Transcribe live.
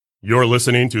You're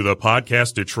listening to the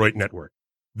Podcast Detroit Network.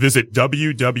 Visit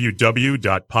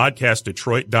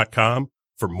www.podcastdetroit.com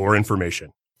for more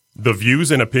information. The views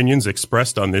and opinions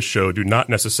expressed on this show do not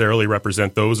necessarily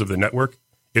represent those of the network,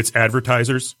 its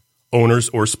advertisers, owners,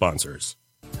 or sponsors.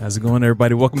 How's it going,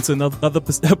 everybody? Welcome to another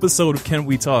episode of Can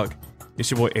We Talk?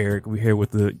 It's your boy Eric. We're here with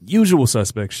the usual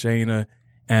suspects, Shayna,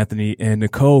 Anthony, and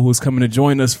Nicole, who's coming to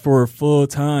join us for a full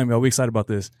time. Are we excited about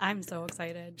this? I'm so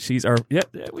excited. She's our we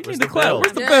Where's need the the clap. bell?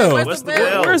 Where's the bell? Where's the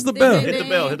bell? Where's the bell? Hit the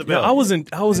bell. Hit the bell. I was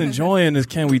enjoying this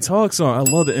Can We Talk song. I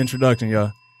love the introduction,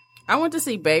 y'all. I went to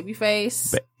see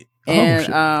Babyface, shit.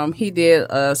 and he did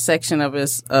a section of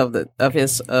his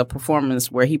performance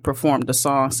where he performed the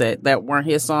songs that weren't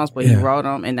his songs, but he wrote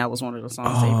them, and that was one of the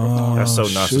songs that he performed. That's so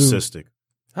narcissistic.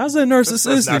 How's that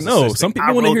narcissistic? No, some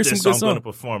people want to hear some good I'm going to songs.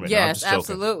 perform it. Yes,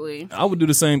 absolutely. I would do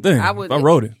the same thing. I would. if I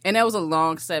wrote it. And that was a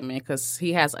long segment because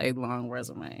he has a long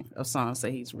resume of songs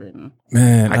that he's written.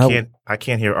 Man, I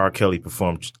can't hear R. Kelly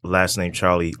perform last name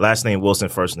Wilson,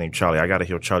 first name Charlie. I got to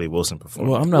hear Charlie Wilson perform.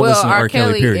 Well, I'm not listening to R. R.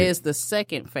 Kelly, period. is the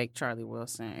second fake Charlie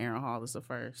Wilson. Aaron Hall is the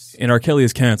first. And R. Kelly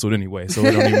is canceled anyway, so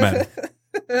it don't even matter.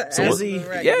 So is he?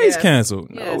 Yeah, he's canceled.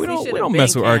 Yes, we he don't should've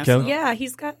mess with been R. canceled. Kelly. Yeah,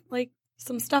 he's got like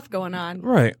some stuff going on.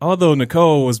 Right. Although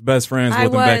Nicole was best friends with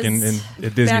him back in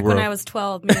at Disney back World. when I was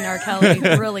 12, me and R. Kelly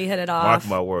really hit it Mark off.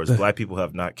 my words. Black people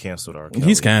have not canceled R. Kelly.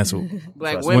 He's canceled.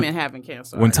 Black women haven't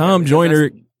canceled. When R. Tom Kelly. Joyner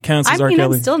I cancels R. mean,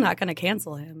 Kelly. I'm still not going to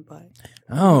cancel him, but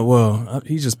Oh, well,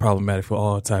 he's just problematic for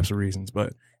all types of reasons.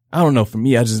 But I don't know. For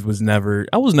me, I was never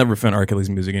a fan of R.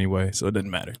 Kelly's music anyway, so it doesn't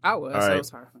matter. I was. All So right. it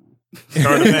was hard for me.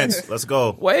 Current events. Let's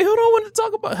go. Wait, hold on. I want to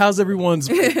talk about how's everyone's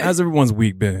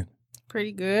week been?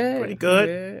 Pretty good. Pretty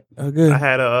good. Good. I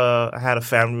had a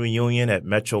family reunion at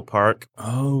Metro Park.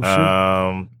 Oh,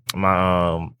 shit.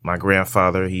 My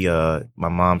grandfather, my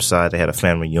mom's side, they had a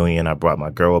family reunion. I brought my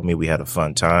girl with me. We had a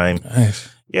fun time. Nice.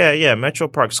 Yeah. Metro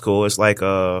Park's cool. It's like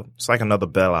another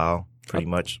Belle Isle, pretty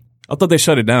much. I thought they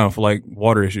shut it down for like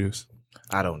water issues.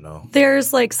 I don't know.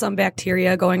 there's like some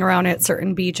bacteria going around at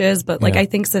certain beaches. But like, Yeah. I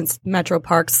think since Metro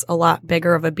Park's a lot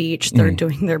bigger of a beach, they're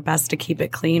doing their best to keep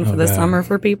it clean for the God. summer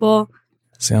for people.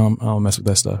 See, I don't mess with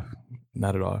that stuff.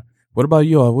 Not at all. What about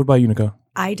you? What about you, Nicole?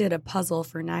 I did a puzzle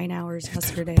for 9 hours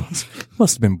yesterday.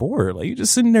 Must have been bored. Like you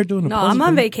just sitting there doing a No, puzzle. I'm on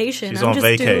thing? vacation. She's I'm on just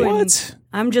vacay. doing. What?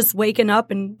 I'm just waking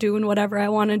up and doing whatever I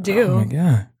want to do. Oh my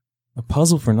god. A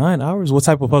puzzle for 9 hours? What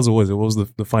type of puzzle was it? What was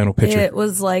the final picture? It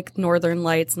was like Northern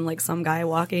Lights and like some guy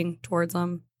walking towards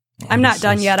them. I'm not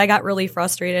done yet. I got really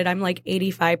frustrated. I'm like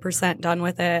 85% done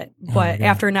with it. But God.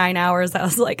 after 9 hours, I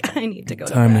was like, I need to go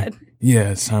to Time bed. Yeah,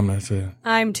 it's time to.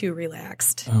 I'm too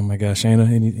relaxed. Oh my gosh, Shayna,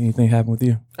 anything happened with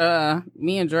you?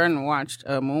 Me and Jordan watched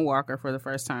Moonwalker for the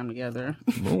first time together.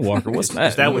 Moonwalker, what's that?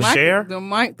 Is that with Cher? The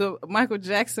Michael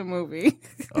Jackson movie.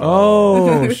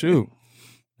 Oh shoot!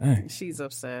 Dang. She's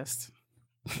obsessed.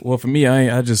 Well, for me,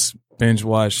 I just binge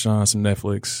watched some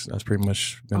Netflix. That's pretty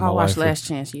much been my I life. watched Last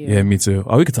Chance. Yeah. Yeah, me too.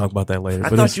 Oh, we could talk about that later. I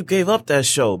but thought you gave up that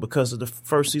show because of the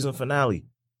first season finale.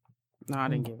 No, I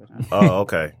didn't give it up. Oh,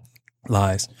 okay.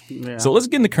 lies. Yeah. So let's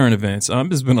get into current events.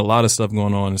 There's been a lot of stuff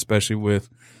going on, especially with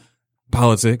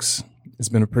politics. It's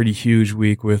been a pretty huge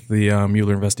week with the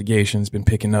Mueller investigation. It's been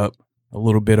picking up a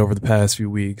little bit over the past few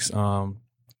weeks.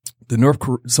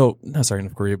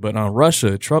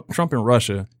 Russia, Trump and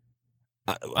Russia.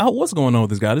 What's going on with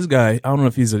this guy? This guy, I don't know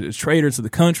if he's a traitor to the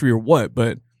country or what,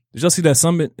 but did y'all see that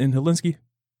summit in Helsinki?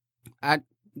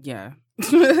 Yeah.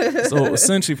 So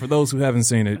essentially, for those who haven't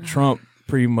seen it, Trump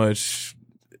pretty much,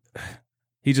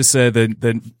 he just said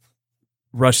that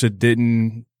Russia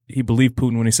didn't, he believed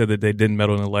Putin when he said that they didn't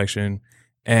meddle in the election.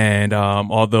 And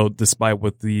although despite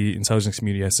what the intelligence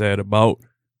community has said about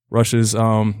Russia's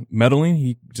meddling,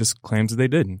 he just claims that they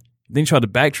didn't. Then he tried to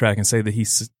backtrack and say that he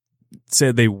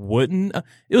said they wouldn't.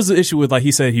 It was an issue with, like,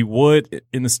 he said he would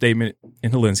in the statement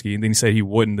in Helsinki, and then he said he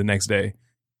wouldn't the next day.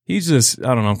 He's just,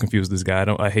 I don't know, I'm confused with this guy.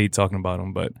 I hate talking about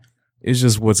him, but it's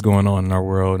just what's going on in our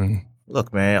world. And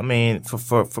Look, man, I mean,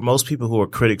 for most people who are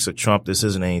critics of Trump, this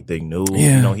isn't anything new.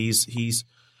 Yeah. You know, he's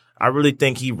I really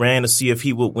think he ran to see if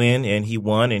he would win, and he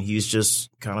won, and he's just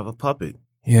kind of a puppet.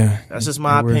 yeah. That's just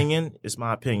my And we're- opinion. It's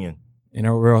my opinion. And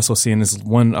we're also seeing this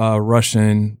one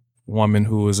Russian woman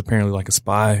who was apparently like a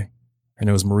spy. Her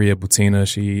name was Maria Butina.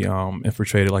 She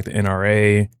infiltrated like the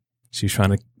NRA. She's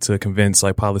trying to convince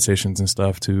like politicians and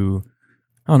stuff to,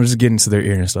 I don't know, just get into their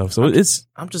ear and stuff. So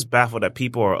I'm just baffled that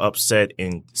people are upset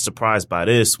and surprised by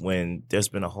this when there's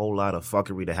been a whole lot of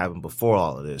fuckery that happened before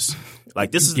all of this.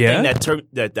 Like, this is the Yeah. thing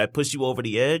that pushed you over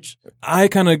the edge. I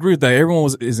kind of agree with that. Everyone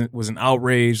was an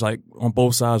outrage, like on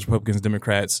both sides, Republicans,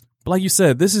 Democrats. But like you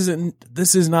said, this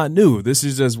is not new. This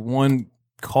is just one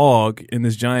cog in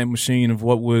this giant machine of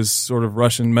what was sort of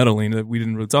Russian meddling that we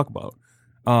didn't really talk about,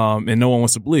 and no one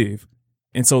wants to believe.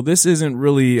 And so this isn't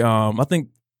really. I think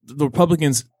the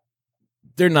Republicans,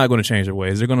 they're not going to change their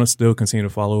ways. They're going to still continue to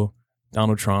follow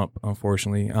Donald Trump.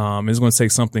 Unfortunately, it's going to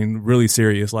take something really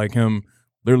serious, like him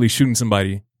literally shooting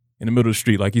somebody in the middle of the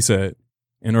street, like he said,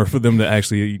 in order for them to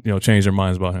actually, change their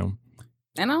minds about him.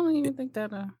 And I don't even think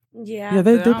that. Yeah,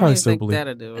 they probably still believe.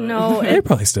 That'll do it. No, they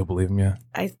probably still believe him. Yeah,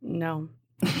 no.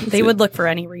 They would look for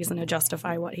any reason to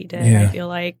justify what he did. Yeah. I feel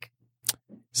like.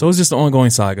 So it's just the ongoing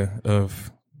saga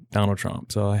of Donald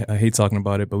Trump. So I hate talking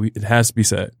about it, but it has to be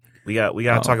said. We got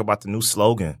to talk about the new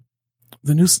slogan.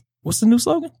 What's the new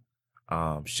slogan?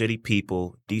 Shitty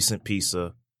people, decent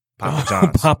pizza,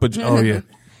 Papa John's. Oh yeah,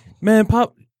 man,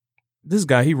 this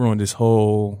guy, he ruined his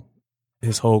whole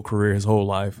career, his whole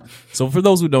life. So for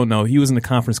those who don't know, he was in the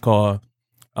conference call,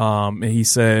 and he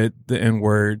said the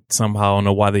N-word somehow. I don't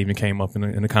know why they even came up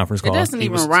in the conference call. It doesn't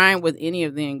even rhyme with any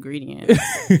of the ingredients.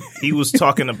 He was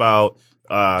talking about,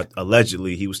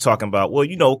 allegedly, he was talking about,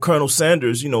 well, Colonel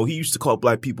Sanders, he used to call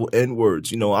black people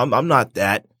N-words. I'm not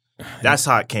that. That's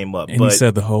how it came up. And but he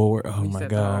said the whole word. Oh my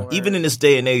God. Even in this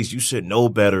day and age, you should know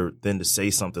better than to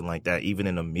say something like that, even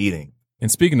in a meeting.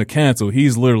 And speaking of cancel,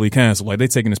 he's literally canceled. Like, they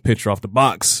taking his picture off the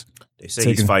box. They say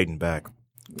he's fighting back.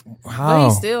 How? But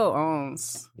he still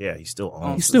owns. Yeah, he still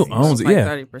owns. He still owns it, like yeah.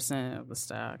 30% of the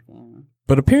stock. Yeah.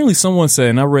 But apparently someone said,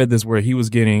 and I read this, where he was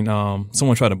getting,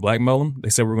 someone tried to blackmail him. They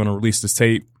said, we're going to release this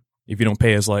tape if you don't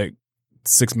pay us like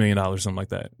 $6 million or something like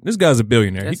that. This guy's a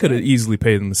billionaire. He could have easily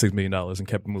paid them the $6 million and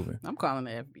kept it moving. I'm calling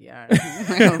the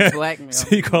FBI. Blackmail.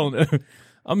 So you calling it?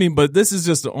 I mean, but this is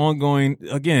just the ongoing.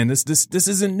 Again, this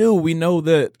isn't new. We know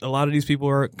that a lot of these people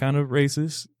are kind of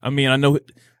racist. I mean, I know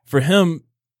for him,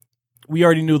 we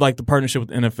already knew like the partnership with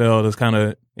the NFL. There's kind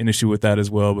of an issue with that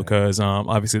as well, because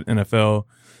obviously the NFL,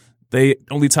 they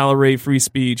only tolerate free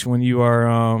speech when you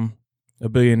are a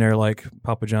billionaire like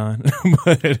Papa John.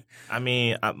 But I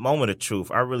mean, moment of truth.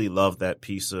 I really love that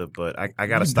pizza, but I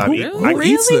gotta stop eating. Who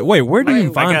eats it? Wait, where do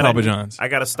you find Papa John's? I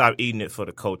gotta stop eating it for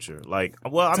the culture. Like,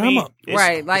 well, I Time mean, out.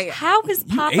 Right, like How is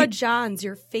Papa John's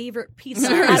your favorite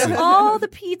pizza out of all the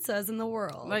pizzas in the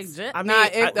world? like I mean, nah,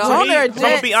 if the to owner me, of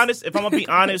if I'm gonna be Jets-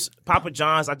 honest, Papa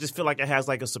John's, I just feel like it has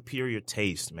like a superior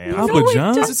taste, man. Papa No, it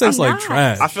John's? It does tastes like not.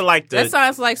 trash. I feel like that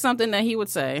sounds like something that he would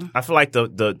say. I feel like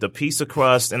the pizza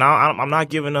crust, and I'm not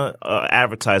giving a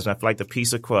advertisement. I feel like the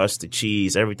pizza crust, the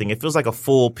cheese, everything. It feels like a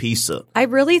full pizza. I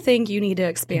really think you need to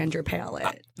expand your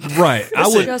palate. Right. I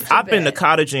Listen, would. just a I've been to bit.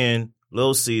 Cottage Inn,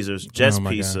 Little Caesars, Jets Oh my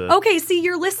Pizza. Okay, see,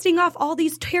 you're listing off all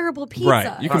these terrible pizzas.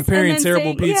 Right. You're comparing and then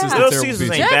terrible saying- pizzas yeah. to Little terrible Caesars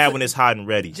pizzas. ain't bad when it's hot and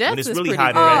ready. Jets When it's is really pretty hot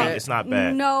and good. ready, it's not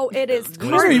bad. No, it is What do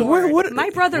you mean? cardboard. What- My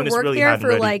brother when it's worked really there hot and for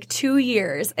ready. like 2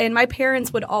 years, and my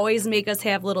parents would always make us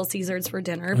have Little Caesars for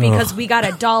dinner because we got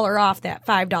 $1 off that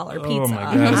 $5 pizza. my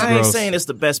God. That's I ain't gross. saying it's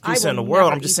the best pizza I in the will world.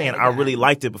 never I'm just eat saying that I again. really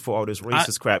liked it before all this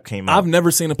racist crap came out. I've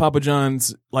never seen a Papa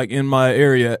John's like in my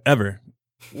area ever.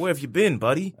 Where have you been,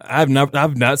 buddy? I've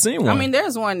not seen one. I mean,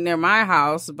 there's one near my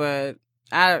house, but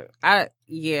yeah.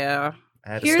 I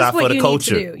had to Here's stop what for the you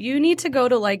culture. need to do. You need to go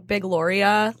to like Big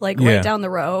Gloria, like Yeah. right down the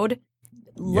road.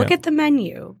 Look Yeah. at the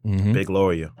menu. Mhm. Big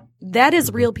Gloria. That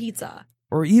is real pizza.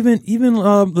 Or even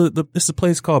it's a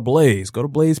place called Blaze. Go to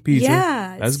Blaze Pizza.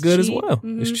 Yeah, That's it's good as cheap. well.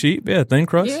 Mhm. It's cheap. Yeah, thin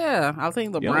crust. Yeah, I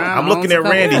think LeBron. I'm looking owns a at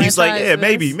couple Randy. He's like, yeah,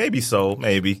 franchises. maybe so,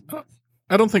 maybe.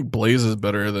 I don't think Blaze is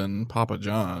better than Papa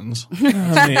John's. I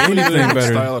mean, anything better.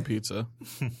 Style of pizza.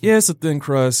 Yeah, it's a thin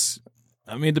crust.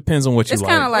 I mean, it depends on what you It's like.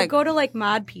 kind of Or like go to like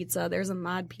Mod Pizza. There's a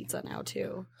Mod Pizza now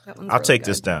too. That one's I'll really take good.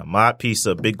 this down. Mod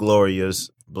Pizza, Big Gloria's,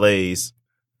 Blaze.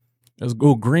 Let's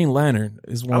go. Green Lantern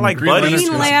is one. I like Green Buddy's. Lantern's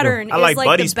Green good. Lantern I is like like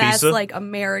Buddy's the best pizza. like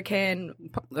American.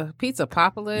 Pizza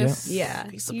Populis. Yeah,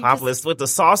 Pizza You Populis with the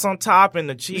sauce on top and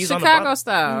the The cheese on the Chicago bottom.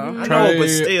 style. I Try know, but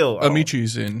still.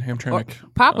 Amici's in Hamtramck.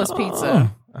 Papa's Oh,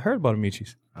 Pizza. I heard about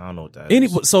Amici's. I don't know what that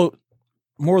is. So,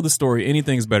 more of the story: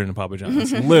 anything's better than Papa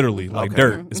John's. Literally, like Okay.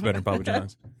 dirt is better than Papa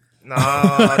John's.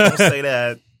 Nah, don't say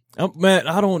that. Man,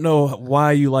 I don't know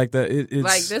why you like that. It's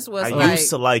Like this was I like used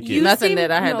to like it. You Nothing seem- that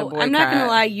I had to no, I'm not gonna boycott.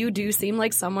 lie. You do seem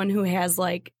like someone who has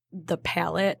like the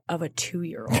palate of a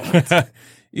 2-year-old.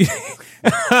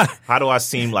 How do I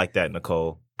seem like that,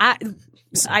 Nicole? I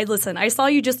listen. I saw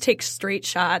you just take straight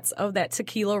shots of that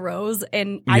tequila rose,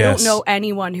 and I Yes. don't know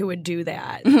anyone who would do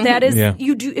that. That is, Yeah.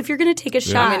 you do if you're gonna take a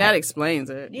shot. I mean, that explains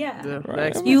it. Yeah.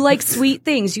 The you like sweet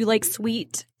things. You like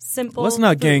sweet, simple. Let's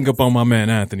not gang foods. up on my man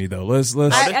Anthony though. Let's.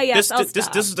 Yes, I'll this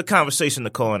stop. is the conversation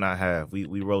Nicole and I have. We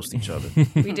roast each other.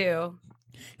 We do.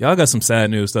 Y'all got some sad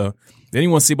news though. Did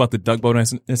anyone see about the duck boat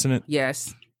incident?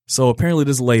 Yes. So apparently,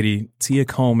 this lady Tia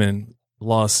Coleman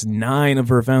lost 9 of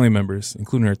her family members,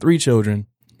 including her 3 children,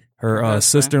 her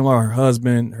sister-in-law, her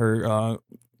husband, her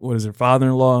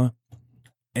father-in-law,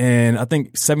 and I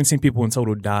think 17 people in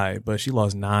total died. But she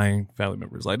lost 9 family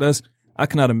members. Like I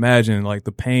cannot imagine like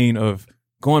the pain of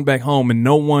going back home and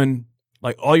no one,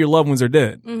 like all your loved ones are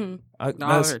dead. Mm-hmm.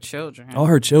 All her children. All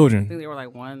her children. I think they were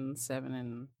like 1, 7,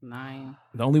 and 9.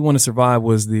 The only one to survive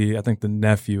was the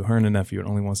nephew. Her and the nephew are the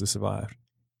only ones that survived.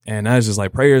 And that's just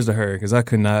like prayers to her because I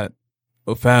could not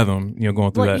fathom,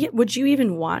 going through that. Would you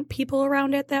even want people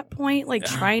around at that point, like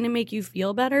trying to make you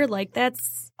feel better? Like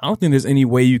that's. I don't think there's any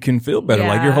way you can feel better.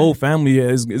 Like your whole family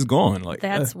is gone. Like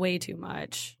that's way too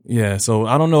much. Yeah. So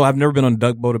I don't know. I've never been on a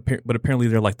duck boat, but apparently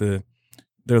they're like they're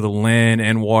the land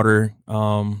and water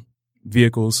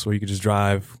vehicles, so you could just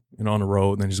drive, on the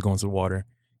road and then just go into the water.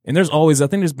 And I think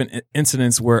there's been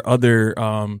incidents where other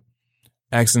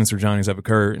accidents or drownings have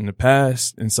occurred in the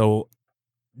past, and so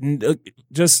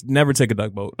just never take a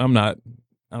duck boat. I'm not,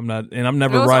 and I'm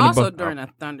never riding a boat. Also during a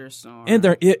thunderstorm,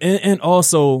 and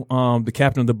also the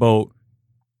captain of the boat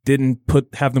didn't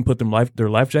have them put their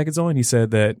life jackets on. He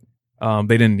said that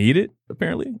they didn't need it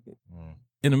apparently.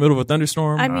 In the middle of a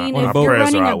thunderstorm. I mean, if you're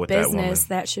running a business,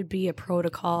 that should be a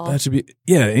protocol. That should be,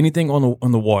 anything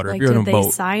on the water. Like, if you're did on a they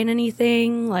boat. sign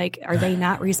anything? Like, are they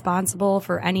not responsible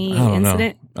for any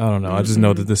incident? I don't know. Mm-hmm. I just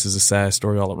know that this is a sad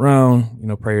story all around.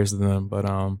 Prayers to them, but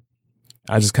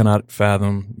I just cannot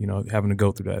fathom, having to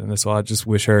go through that, and so I just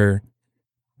wish her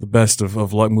the best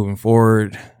of luck moving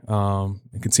forward, and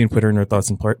continue to put her in her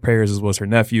thoughts and prayers, as well as her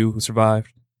nephew who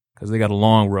survived, because they got a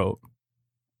long road.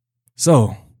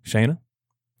 So, Shayna.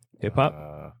 Hip hop.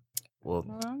 Well,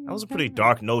 that was a pretty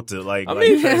dark note to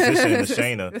transition into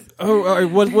Shayna. Oh, all right.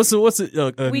 What's a we nicer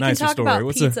can talk story?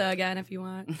 about pizza again if you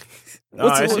want.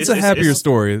 What's a happier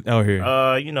story out here?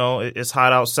 It's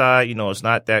hot outside. It's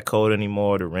not that cold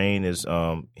anymore. The rain is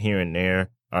here and there.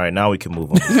 All right, now we can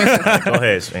move on. Go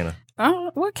ahead, Shayna.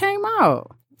 What came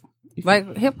out?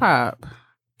 Like hip hop.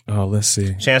 Oh, let's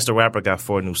see. Chance the Rapper got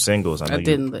 4 new singles. I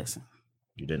didn't listen.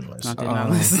 You didn't listen. I did not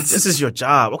listen. This is your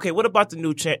job. Okay, what about the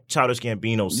new Childish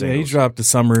Gambino singles? Yeah, he dropped the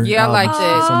summer. Yeah, I like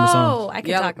that. Summer song. Oh, I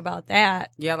could talk about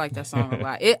that. Yeah, I like that song a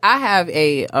lot. I have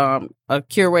a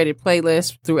curated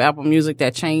playlist through Apple Music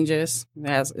that changes.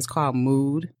 It's called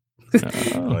Mood.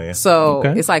 Oh, yeah. So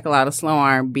it's like a lot of slow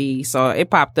R&B. So it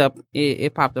popped up.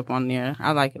 It popped up on there.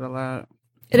 I like it a lot.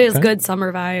 It is good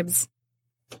summer vibes.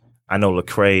 I know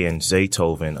Lecrae and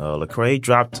Zaytoven.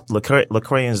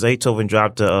 Lecrae and Zaytoven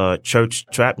dropped a church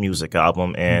trap music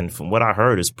album, and from what I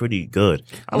heard, it's pretty good.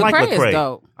 I like Lecrae. Is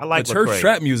dope. I like the Lecrae. church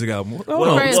trap music album.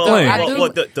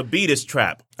 The beat is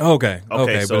trap. Okay, but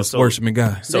it's worshiping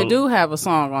God. They do have a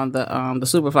song on the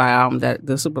Superfly album, that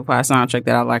the Superfly soundtrack,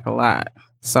 that I like a lot.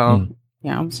 So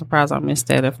yeah, I'm surprised I missed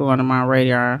that. If it went on my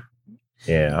radar.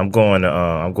 Yeah, I'm going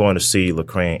to see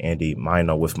Lecrae and Andy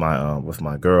Minor with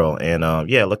my girl, and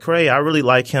Lecrae, I really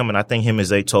like him, and I think him and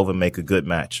Zaytoven make a good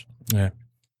match. Yeah.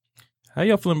 How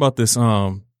y'all feeling about this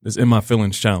In My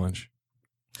Feelings challenge?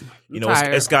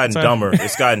 It's gotten dumber.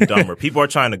 It's gotten dumber. People are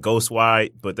trying to ghost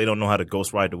ride, but they don't know how to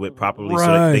ghost ride the whip properly. Right.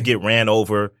 So they get ran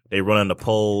over. They run into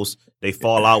poles. They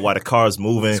fall out while the car's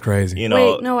moving. It's crazy.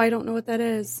 Wait, no, I don't know what that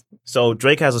is. So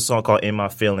Drake has a song called "In My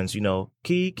Feelings."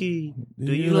 Kiki,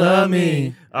 do you love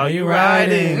me? Are you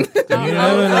riding?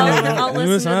 I'll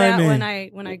listen to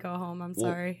that when I go home. I'm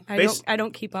sorry. I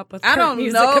don't keep up with. I don't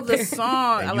music know up the there.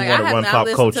 song. And I have not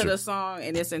listened to the song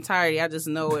in its entirety. I just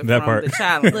know it That from part. the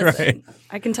challenge. Listen,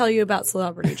 I can tell you about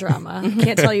celebrity drama.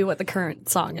 Can't tell you what the current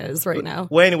song is right now.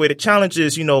 Well, anyway, the challenge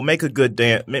is, make a good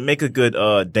dance,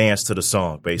 dance to the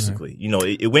song. Basically,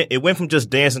 it went from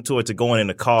just dancing to it to going in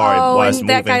the car while it's and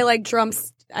moving. that guy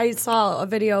drums. I saw a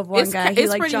video of one guy.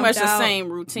 It's pretty jumped much out. the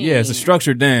same routine. Yeah, it's a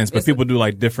structured dance, but people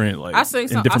do different I saw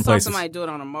places. somebody do it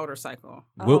on a motorcycle.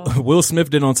 Will Smith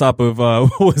did on top of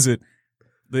what was it?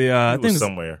 I think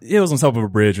somewhere. It was on top of a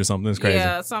bridge or something. It's crazy.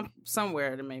 Yeah,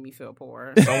 somewhere that made me feel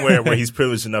poor. Somewhere where he's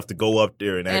privileged enough to go up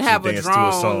there and actually have a dance to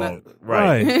a song.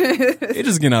 Right. It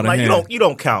just getting out of hand. You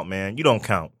don't count, man. You don't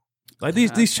count. Like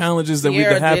these challenges that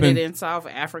Sierra happen. did it in South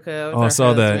Africa. I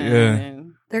saw that. Yeah.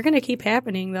 They're going to keep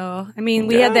happening, though. I mean,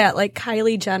 we had that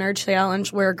Kylie Jenner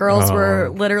challenge where girls were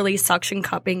literally suction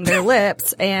cupping their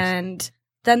lips, and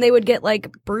then they would get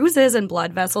bruises and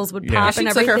blood vessels would pop and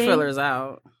everything. She took her fillers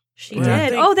out. She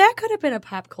did. Oh, that could have been a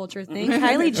pop culture thing.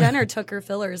 Kylie Jenner took her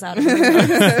fillers out of her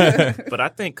lips. But I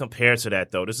think compared to that,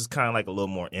 though, this is kind of a little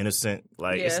more innocent.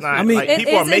 It's not. I mean,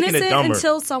 people are making it dumber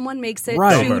until someone makes it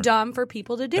too dumb for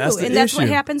people to do, that's what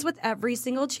happens with every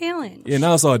single challenge. Yeah,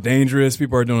 now it's all dangerous.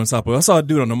 People are doing on top of. I saw a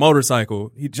dude on a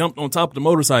motorcycle. He jumped on top of the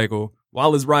motorcycle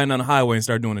while he's riding on the highway and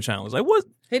started doing a challenge. Like what?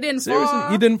 He didn't Seriously?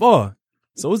 fall. He didn't fall.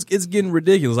 So it's getting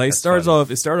ridiculous. Like it started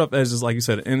off as just like you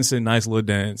said, an innocent, nice little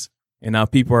dance. And now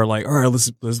people are like, all right,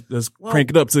 let's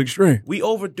crank it up to the extreme. We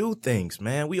overdo things,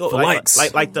 man. We For likes.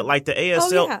 like the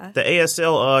ASL the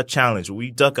ASL challenge.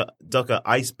 We duck a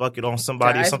ice bucket on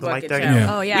somebody or something like that.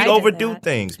 Yeah. Oh yeah, We overdo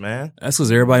things, man. That's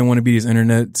because everybody want to be these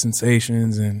internet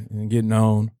sensations and get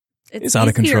known. It's out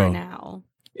of control now.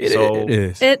 It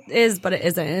is. It is, but it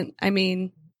isn't. I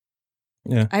mean,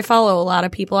 Yeah. I follow a lot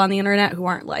of people on the internet who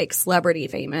aren't like celebrity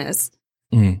famous.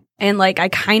 Mhm. And like I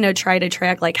kind of try to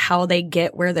track like how they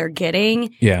get where they're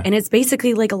getting. Yeah. And it's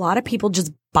basically like a lot of people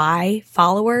just buy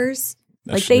followers.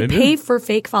 That's Like they what they pay do. for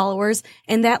fake followers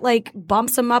and that like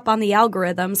bumps them up on the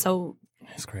algorithm. So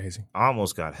It's crazy. I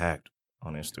almost got hacked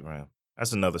on Instagram.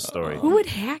 That's another story. who would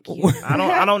hack you?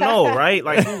 I don't know, right?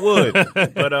 Like who would?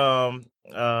 But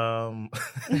I'm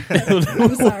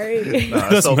sorry. no,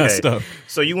 That's it's okay. messed up.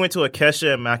 So you went to a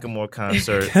Kesha and Macklemore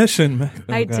concert. Kesha, man.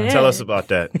 I did. Tell us about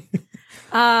that.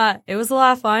 It was a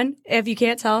lot of fun. If you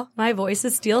can't tell, my voice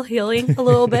is still healing a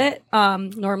little bit.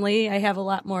 Normally I have a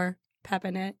lot more pep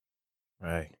in it.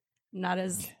 Right. Not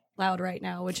as loud right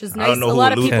now, which is I nice. don't know A who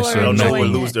lot would of people lose. Kesha. are I don't know who would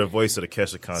enjoying lose it. their voice at a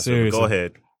Kesha concert. Seriously. Go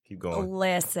ahead. Keep going.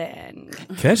 Listen,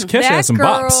 Kesha has some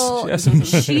bops. She has some-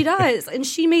 she does, and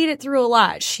she made it through a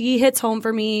lot. She hits home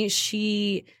for me.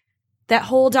 That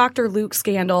whole Dr. Luke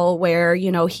scandal where,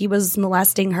 you know, he was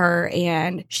molesting her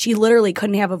and she literally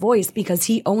couldn't have a voice because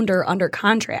he owned her under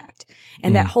contract.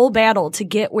 And that whole battle to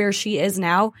get where she is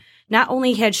now, not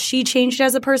only had she changed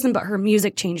as a person, but her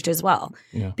music changed as well.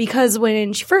 Yeah. Because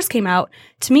when she first came out,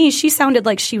 to me, she sounded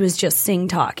like she was just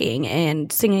sing-talking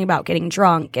and singing about getting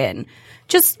drunk and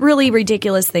just really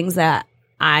ridiculous things that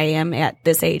I am at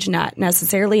this age not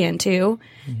necessarily into.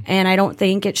 And I don't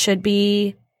think it should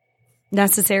be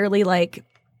necessarily like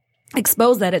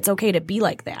exposed that it's okay to be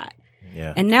like that.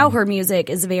 Yeah. And now her music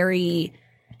is very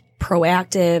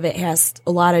proactive. It has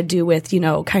a lot to do with, you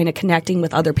know, kind of connecting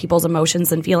with other people's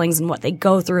emotions and feelings and what they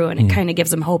go through. And it kind of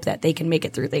gives them hope that they can make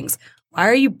it through things. Why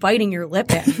are you biting your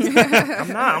lip at me? I'm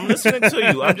not. I'm listening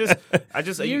to you. I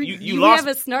just you lost.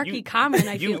 have a snarky comment,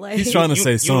 I feel like. He's trying to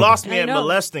say You something. lost me I at know.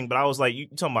 molesting, but I was like, you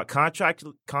talking about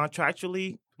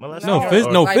contractually molesting? No,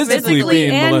 Or- no, or- physically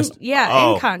being and, molested. yeah,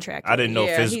 Oh, and contract. I didn't know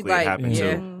Yeah, he physically like- it happened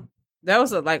yeah. too. That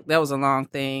was a long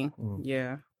thing.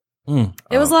 Yeah.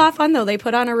 It was a lot of fun, though. They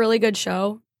put on a really good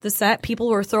show. The set, people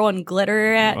were throwing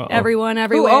glitter at everyone Who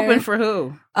everywhere. opened for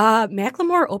who?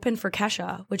 Macklemore opened for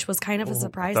Kesha, which was kind of a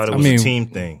surprise. I thought to it me. was a team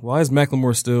thing. Why is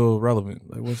Macklemore still relevant?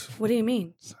 Like, what's? What do you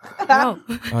mean? No.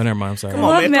 Oh, never mind. I'm sorry. Come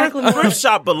on, Love man. Macklemore. Thrift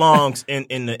Shop belongs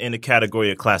in the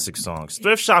category of classic songs.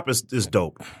 Thrift Shop is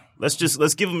dope. Let's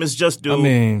give him his just due. I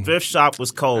mean- Thrift Shop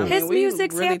was cold. His we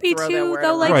music's really happy throw that too, word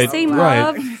though. Like around. same Right.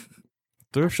 love.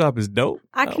 Thrift Shop is dope.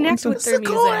 I connect with their It's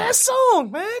a cool music. ass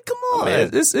song, man. Come on.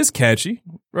 It's catchy,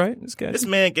 right? It's catchy. This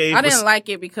man gave I us. didn't like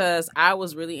it because I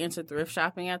was really into thrift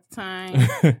shopping at the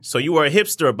time. So you were a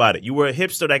hipster about it. You were a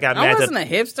hipster that got I mad wasn't that a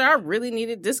hipster. I really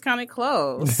needed discounted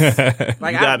clothes. you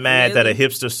Like got mad that a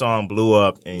hipster song blew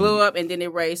up. And blew up, and then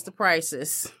it raised the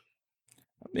prices.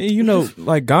 I mean, you know,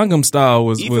 like Gangnam Style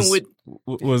was Even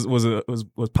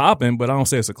was popping, but I don't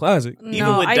say it's a classic.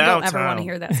 No, with I don't ever Downtown. want to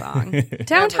hear that song.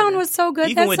 Downtown was so good.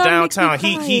 Even that with song makes me Downtown,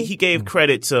 cry. he gave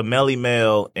credit to Melly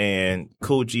Mel and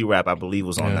Cool G Rap, I believe,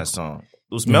 was on that song.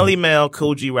 It was Melly Mel,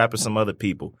 Cool G Rap, and some other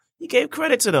people. He gave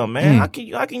credit to them, man. How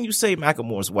can you say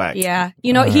Macklemore's whack? Yeah.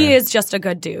 You know, he is just a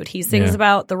good dude. He sings Yeah.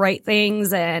 about the right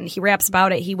things and he raps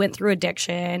about it. He went through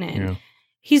addiction and Yeah.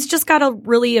 he's just got a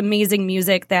really amazing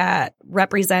music that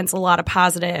represents a lot of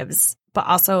positives, but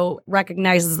also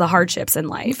recognizes the hardships in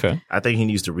life. Okay. I think he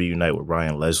needs to reunite with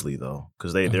Ryan Leslie though,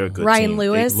 because they're a good Ryan team.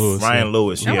 Lewis? Ryan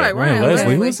Lewis, I'm yeah, like, Ryan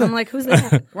Leslie, who's that? I'm like, who's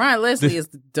that? Ryan Leslie is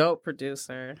the dope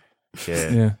producer. yeah.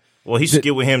 Yeah. Well, he should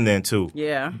get with him then too.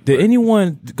 Yeah. Did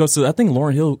anyone go to? I think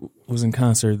Lauryn Hill was in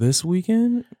concert this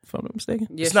weekend, if I'm not mistaken.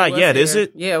 Yeah, It's she not was yet, here. is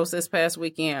it? Yeah, it was this past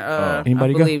weekend.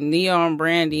 Anybody I go? believe Neon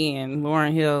Brandy and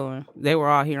Lauryn Hill, they were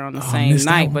all here on the same missed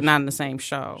that night, one. but not in the same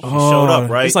show. showed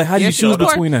up, right? It's like, how do Yeah, you she choose was-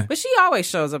 between that? But she always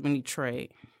shows up in Detroit.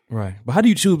 Right. But how do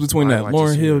you choose between Why that? do I Lauryn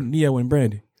just Hill, hear- Neo, and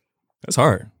Brandy. That's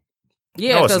hard.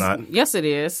 Yeah, No, it's 'cause- not. yes, it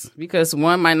is, because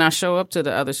one might not show up to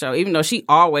the other show, even though she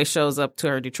always shows up to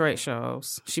her Detroit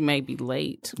shows. She may be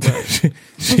late, but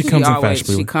She comes in always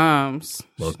fashionably. she comes.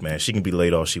 Look, man, she can be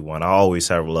late all she want. I always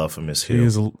have love for Miss She Hill.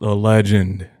 is a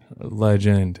legend. A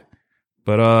legend.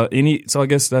 But so I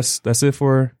guess that's it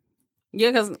for. Yeah,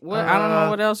 because I don't know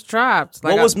what else dropped.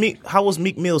 Like, How was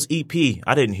Meek Mill's EP?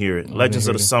 I didn't hear it. Legends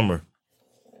of the hear it. Summer.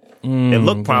 It Didn't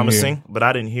looked hear promising, but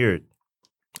I didn't hear it.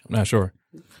 I'm not sure.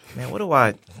 Man, what do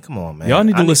I? Come on, man. Y'all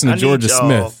need to listen to Georgia y'all.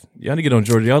 Smith. Y'all need to get on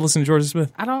Georgia. Y'all listen to Georgia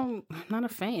Smith? I'm not a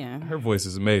fan. Her voice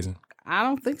is amazing. I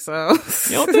don't think so.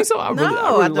 You don't think so? I really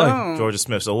I like don't. Georgia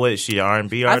Smith. So what is she? An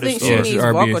R&B I artist? think she Yeah, needs she's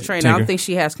R&B vocal training. I tinker. don't think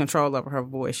she has control over her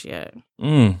voice yet.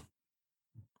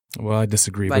 Well, I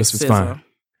disagree, Like but it's fine.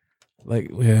 Like,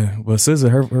 yeah, well, SZA,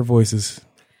 her voice is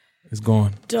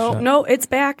gone. No, it's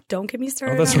back. Don't get me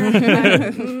started. that's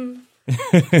on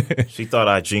that. She thought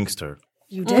I jinxed her.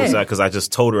 You did. Because I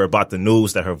just told her about the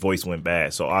news that her voice went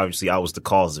bad. So obviously I was the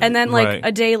cause of it. And then, like, Right.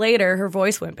 a day later, her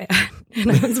voice went bad. And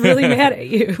I was really mad at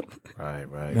you.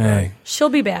 Right. Dang. She'll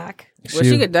be back. Well,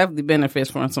 she could definitely benefit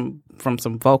from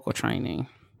some vocal training.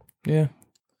 Yeah.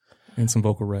 And some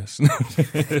vocal rest. All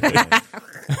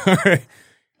right.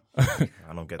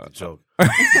 I don't get the joke.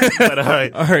 But all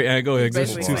right. All right, go ahead.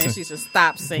 Basically saying she should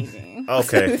stop singing.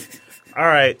 Okay. All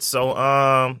right. So,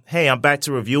 hey, I'm back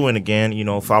to reviewing again. You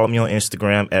know, follow me on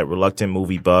Instagram at Reluctant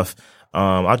Movie Buff.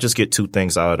 I'll just get two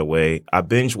things out of the way. I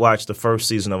binge watched the first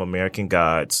season of American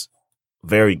Gods.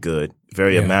 Very good.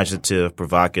 Very imaginative,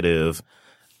 provocative,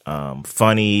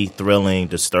 funny, thrilling,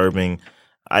 disturbing.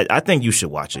 I think you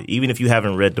should watch it. Even if you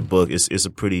haven't read the book, it's a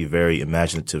pretty, very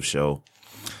imaginative show.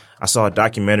 I saw a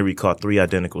documentary called Three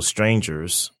Identical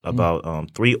Strangers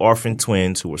about three orphan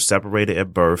twins who were separated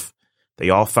at birth. They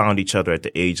all found each other at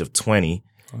the age of 20,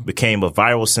 became a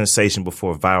viral sensation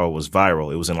before viral was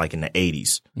viral. It was in the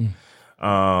 80s.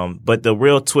 But the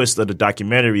real twist of the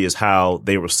documentary is how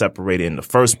they were separated in the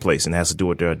first place, and it has to do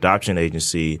with their adoption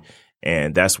agency.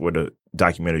 And that's where the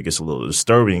documentary gets a little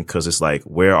disturbing because it's like,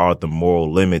 where are the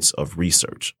moral limits of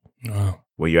research? Wow.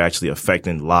 Where you're actually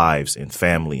affecting lives and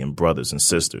family and brothers and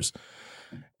sisters.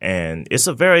 And it's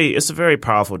a very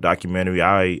powerful documentary.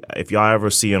 If y'all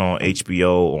ever see it on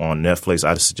HBO or on Netflix,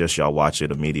 I'd suggest y'all watch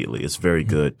it immediately. It's very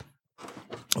good.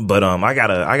 But I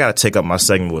gotta take up my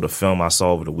segment with a film I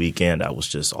saw over the weekend that was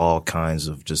just all kinds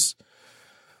of just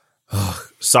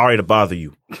sorry to bother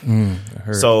you.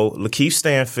 So Lakeith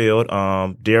Stanfield,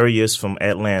 Darius from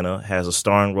Atlanta, has a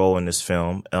starring role in this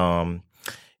film.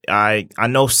 I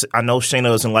know Shayna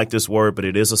doesn't like this word, but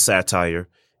it is a satire.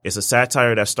 It's a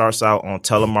satire that starts out on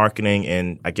telemarketing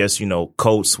and I guess,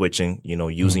 code switching,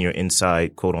 using your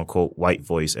inside quote unquote white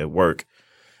voice at work.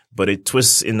 But it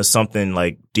twists into something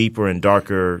like deeper and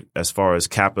darker as far as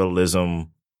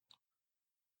capitalism.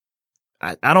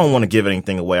 I don't want to give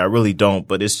anything away. I really don't.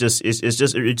 But it just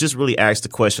really asks the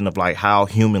question of like, how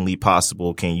humanly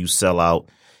possible can you sell out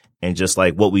and just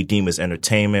like what we deem as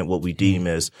entertainment, what we deem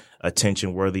as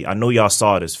attention worthy. I know y'all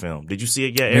saw this film. Did you see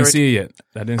it yet, Eric? I didn't see it yet.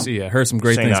 I didn't see it yet. I heard some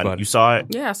great things about it. You saw it?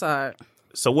 Yeah, I saw it.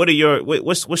 So what's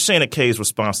Shayna K's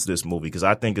response to this movie? Because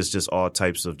I think it's just all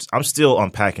types of. I'm still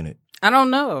unpacking it. I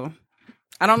don't know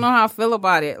how I feel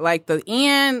about it. Like the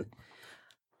end,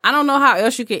 I don't know how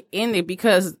else you could end it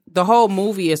because the whole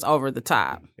movie is over the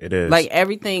top. It is. Like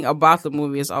everything about the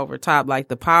movie is over top. Like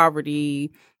the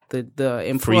poverty, the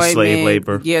employment, free slave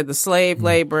labor. Yeah, the slave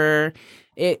labor.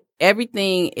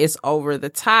 Everything is over the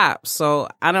top. So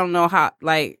I don't know how.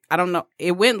 Like I don't know.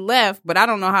 It went left, but I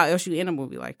don't know how else you end a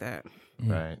movie like that.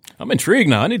 Right. I'm intrigued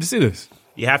now. I need to see this.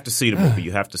 You have to see the movie.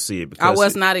 You have to see it. Because I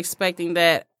was not expecting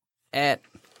that at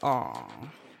all.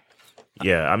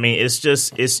 Yeah, I mean,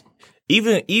 it's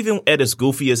even at its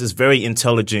goofiest, it's very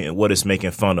intelligent in what it's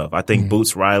making fun of. I think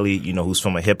Boots Riley, who's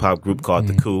from a hip hop group called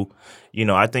The Coup,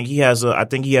 I think he has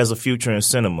a future in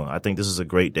cinema. I think this is a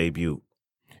great debut.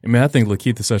 I mean, I think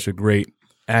Lakeith is such a great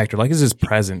actor. Like, it's his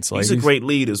presence. Like, he's a great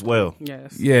lead as well.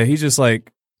 Yes. Yeah, he's just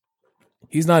like,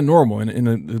 he's not normal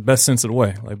in the best sense of the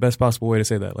way, like best possible way to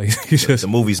say that. Like, he's just The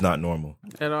movie's not normal.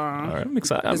 At all. all right. I'm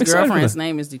excited. I'm His excited. girlfriend's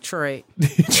name is Detroit.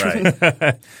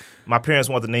 Right. My parents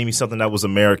wanted to name me something that was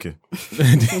American.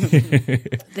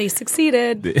 They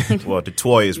succeeded. Well,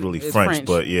 Detroit is really It's French, French.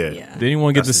 but yeah. Did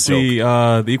anyone get to That's the see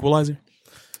The Equalizer?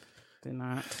 Did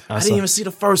not. I didn't even see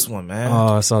the first one, man.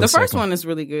 Oh, I saw The the first second one is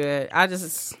really good. I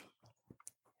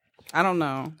don't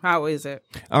know. How is it?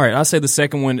 All right, I'll say the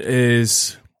second one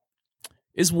is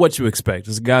what you expect.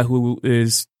 It's a guy who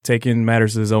is taking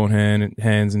matters to his own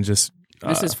hands and just.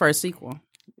 This is his first sequel.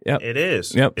 Yep. It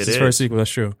is. Yep. It It's his is. first sequel. That's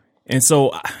true. And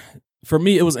so, for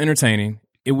me, it was entertaining.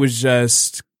 It was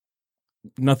just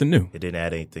nothing new. It didn't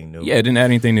add anything new. Yeah, it didn't add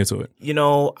anything new to it.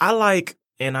 I like,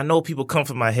 and I know people come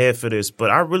from my head for this, but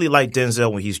I really like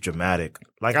Denzel when he's dramatic.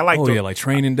 Like I like like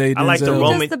Training Day. I like the Denzel.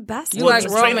 Roman. That's the best. You one. like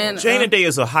Roman? Training Day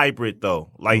is a hybrid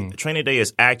though. Like Training Day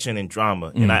is action and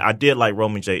drama, and I did like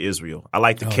Roman J. Israel. I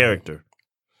like the character.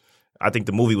 I think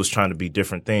the movie was trying to be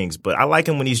different things, but I like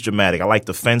him when he's dramatic. I like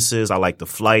the fences. I like the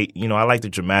flight. I like the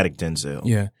dramatic Denzel.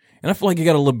 Yeah. And I feel like it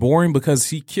got a little boring because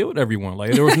he killed everyone.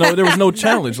 Like there was no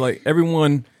challenge. Like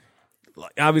everyone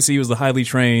like, obviously he was a highly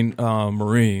trained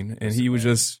Marine, and he was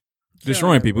just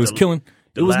destroying people. He was killing.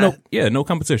 It was no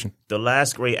competition. The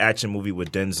last great action movie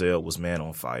with Denzel was Man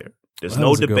on Fire. There's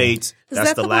no debates. Is That's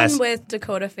that the last one with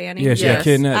Dakota Fanning? Yeah, she got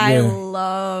kidnapped. I Yeah.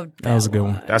 loved that. That was a good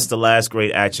one. That's the last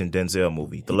great action Denzel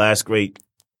movie. The last great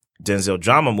Denzel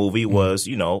drama movie was,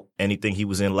 anything he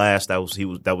was in last that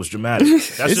was dramatic.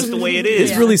 That's just the way it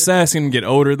is. It's really sad seeing him get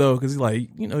older though, because he's like,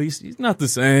 he's not the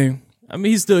same. I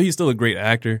mean, he's still a great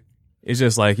actor. It's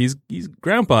just like he's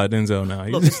Grandpa Denzel now.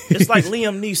 Look, it's like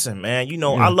Liam Neeson, man.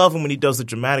 I love him when he does the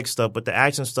dramatic stuff, but the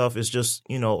action stuff is just,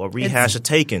 a rehash of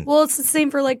Taken. Well, it's the same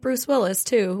for like Bruce Willis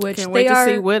too, which Can't they wait to are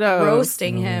see Widows.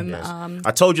 roasting him. Yes. I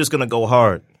told you it's gonna go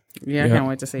hard. Yeah, I can't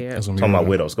wait to see it. That's what I'm Talking about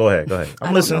Widows. Go ahead.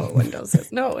 I'm listening. I don't know what Windows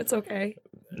is. No, it's okay.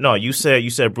 No, you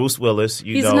said Bruce Willis.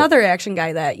 He's another action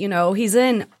guy that he's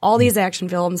in all these action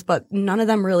films, but none of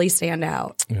them really stand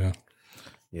out. Yeah.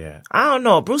 Yeah, I don't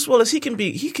know. Bruce Willis, he can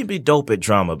be dope at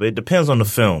drama, but it depends on the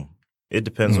film. It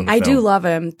depends on the I film. do love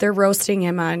him. They're roasting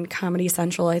him on Comedy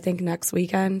Central, I think, next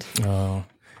weekend.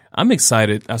 I'm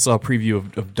excited. I saw a preview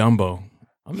of Dumbo.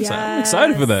 I'm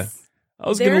excited for that. I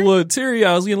was getting a little teary.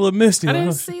 I was getting a little misty. I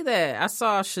didn't see that. I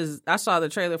saw the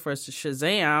trailer for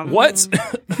Shazam. What?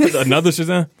 Another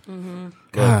Shazam? Mm-hmm.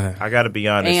 God. I got to be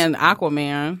honest. And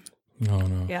Aquaman.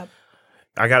 No. Yep.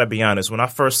 I got to be honest. When I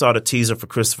first saw the teaser for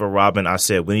Christopher Robin, I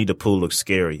said Winnie the Pooh looks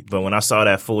scary. But when I saw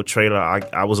that full trailer,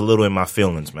 I was a little in my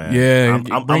feelings, man. Yeah,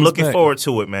 I'm looking forward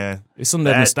to it, man. It's some of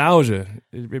that nostalgia.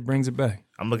 It brings it back.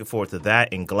 I'm looking forward to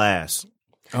that and Glass.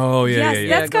 Oh yeah, Yes,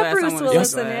 that's got Glass, Bruce I wanna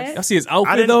Willis see in Glass. it. I see his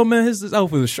outfit though, man. His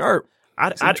outfit was sharp.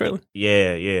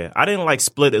 Yeah. I didn't like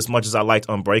Split as much as I liked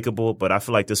Unbreakable, but I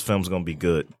feel like this film's gonna be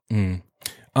good. Did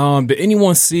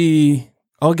anyone see?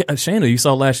 Oh, Shayna, you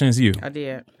saw Last Chance U. I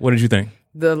did. What did you think?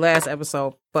 The last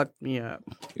episode fucked me up.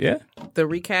 Yeah. The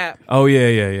recap. Oh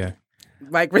yeah.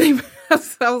 Like really,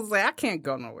 I was like, I can't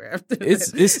go nowhere after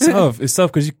this. It's tough. It's tough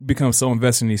because you become so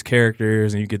invested in these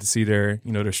characters and you get to see their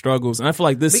their struggles. And I feel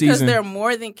like this because season, they're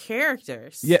more than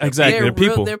characters. Yeah, exactly. They're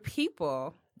people. They're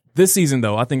people. This season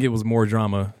though, I think it was more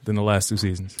drama than the last two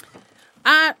seasons.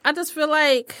 I just feel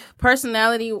like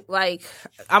personality, like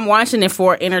I'm watching it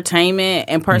for entertainment,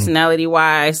 and personality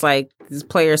wise, like these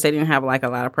players, they didn't have like a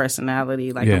lot of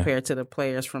personality, like compared to the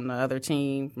players from the other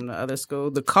team, from the other school.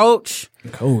 The coach,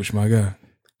 my God,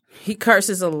 he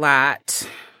curses a lot.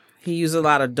 He uses a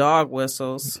lot of dog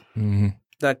whistles. Mm-hmm.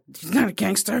 Like, he's not a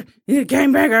gangster, he's a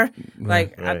gangbanger.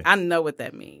 Right. Like I know what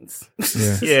that means.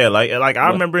 Yeah. Yeah, like I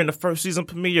remember in the first season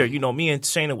premiere, me and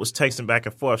Shayna was texting back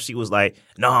and forth. She was like,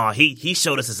 "No, he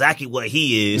showed us exactly what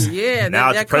he is." Yeah.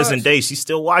 Now that it's present coach, day. She's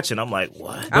still watching. I'm like,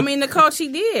 what? I mean, the coach, he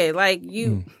did. Like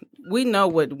we know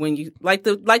when you like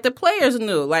the players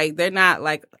knew. Like they're not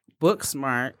like book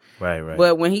smart, Right.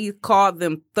 But when he called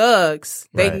them thugs,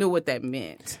 they knew what that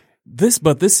meant. This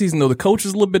season though, the coach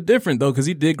is a little bit different though because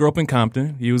he did grow up in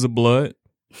Compton. He was a blood.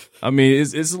 I mean,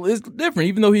 it's different,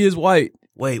 even though he is white.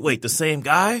 Wait, the same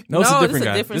guy? No, it's a different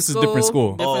guy. This is a different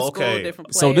school. Okay.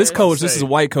 Different So this players. coach, this is a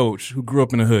white coach who grew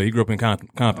up in the hood. He grew up in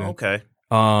Compton. Okay.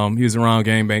 He was around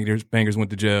bangers,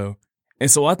 went to jail, and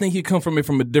so I think he come from it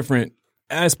from a different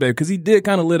aspect because he did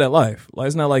kind of live that life. Like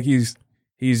it's not like he's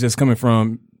just coming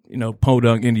from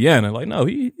Podunk, Indiana. Like no,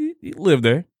 he lived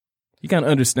there. He kind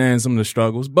of understands some of the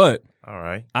struggles, but all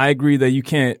right, I agree that you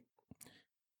can't.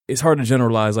 It's hard to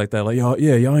generalize like that. Like y'all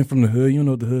ain't from the hood. You don't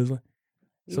know what the hood's like.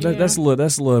 So that's a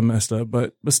little messed up.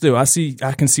 But still, I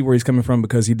can see where he's coming from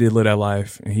because he did live that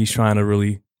life, and he's trying to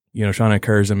really trying to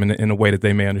encourage them in a way that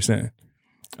they may understand.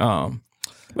 But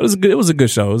it was a good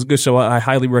show. It was a good show. I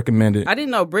highly recommend it. I didn't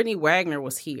know Brittany Wagner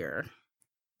was here.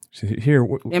 Here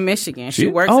in Michigan. She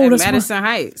works at Madison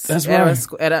Heights. That's right.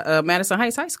 At Madison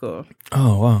Heights High School.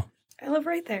 Oh wow. I live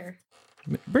right there.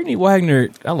 Brittany Wagner,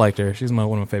 I liked her. She's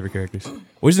one of my favorite characters. What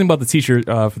do you think about the teacher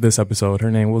for this episode?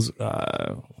 Her name was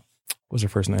what's her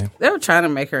first name? They were trying to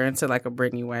make her into like a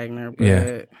Brittany Wagner, but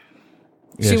yeah,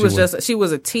 she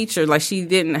was a teacher. Like she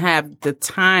didn't have the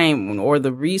time or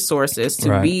the resources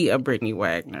to be a Brittany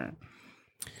Wagner.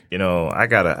 I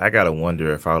gotta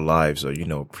wonder if our lives are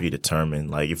predetermined.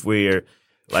 Like if we're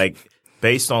like.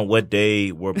 Based on what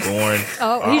day we're born.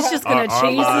 He's just going to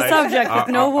change the subject with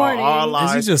no warning. Our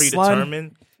lives just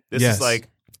predetermined. This is like,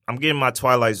 I'm getting my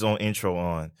Twilight Zone intro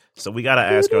on. So we got to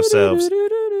ask ourselves,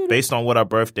 based on what our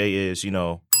birthday is,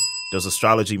 does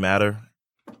astrology matter?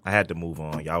 I had to move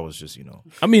on. Y'all was just,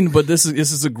 I mean, but this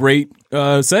is a great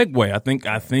segue.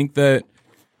 I think that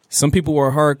some people who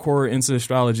are hardcore into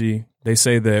astrology, they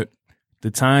say that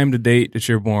the time, the date that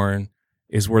you're born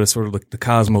is where the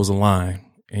cosmos align.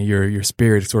 And your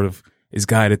spirit sort of is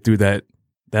guided through that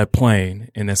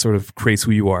plane, and that sort of creates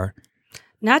who you are.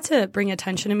 Not to bring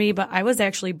attention to me, but I was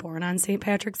actually born on St.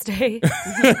 Patrick's Day,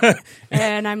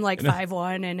 and I'm like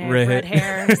 5'1" and I have red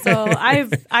hair. So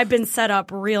I've been set up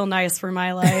real nice for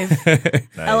my life. Nice.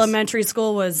 Elementary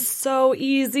school was so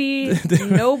easy,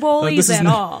 no bullies at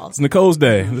all. It's Nicole's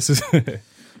day. This is.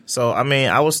 So I mean,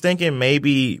 I was thinking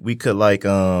maybe we could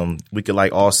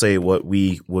all say what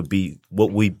we would be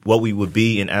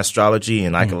in astrology,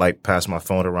 and I could like pass my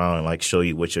phone around and like show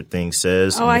you what your thing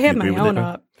says. Oh, I have my own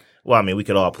up. Well, I mean, we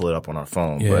could all pull it up on our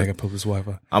phone. Yeah, but I can pull this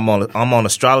Wi-Fi. I'm on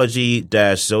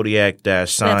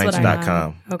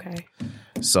astrology-zodiac-signs.com. Okay.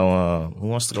 So, who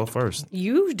wants to go first?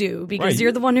 You do, because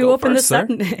you're the one who opened this up.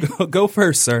 Go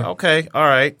first, sir. Okay, all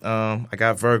right. I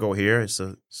got Virgo here. It's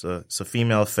a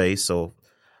female face, so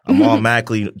I'm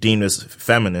automatically deemed as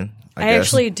feminine. I guess.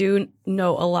 Actually do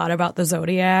know a lot about the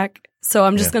zodiac, so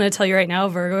I'm just going to tell you right now,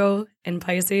 Virgo and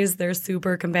Pisces, they're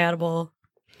super compatible.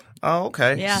 Oh,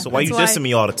 okay. Yeah, so why you dissing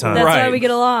me all the time? That's why we get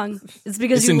along. It's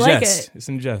because you like it. It's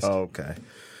in jest. Oh, okay.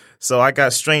 So I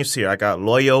got strengths here. I got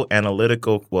loyal,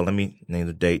 analytical. Well, let me name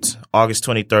the dates. August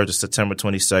 23rd to September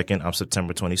 22nd. I'm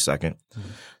September 22nd. Mm-hmm.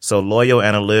 So loyal,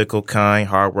 analytical, kind,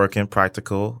 hardworking,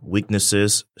 practical.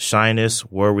 Weaknesses, shyness,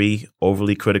 worry,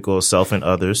 overly critical of self and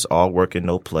others, all work and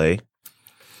no play.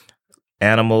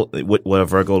 Animal, what a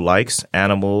Virgo likes.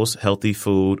 Animals, healthy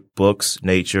food, books,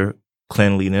 nature,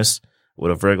 cleanliness. What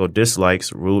a Virgo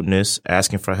dislikes, rudeness,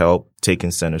 asking for help,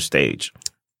 taking center stage.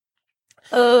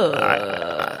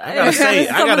 I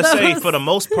gotta say, for the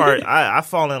most part, I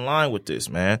fall in line with this,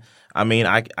 man. I mean,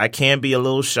 I can be a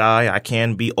little shy. I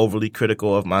can be overly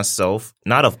critical of myself,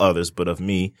 not of others, but of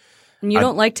me. And you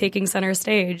don't like taking center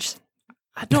stage.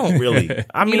 I don't really.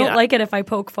 You don't like it if I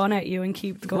poke fun at you and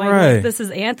keep going. Right. Like, this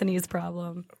is Anthony's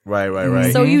problem.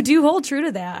 Right. So you do hold true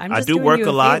to that. I do work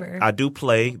a lot. I do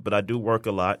play, but I do work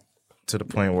a lot to the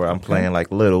point where I'm playing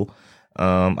like little.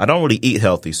 I don't really eat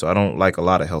healthy, so I don't like a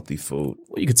lot of healthy food.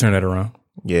 Well, you could turn that around.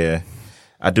 Yeah.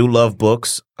 I do love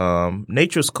books.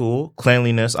 Nature's cool.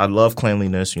 Cleanliness. I love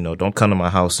cleanliness. You know, don't come to my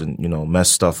house and, you know,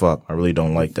 mess stuff up. I really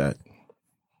don't like that.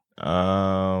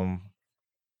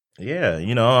 Yeah,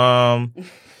 you know,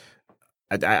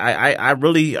 I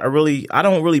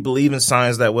don't really believe in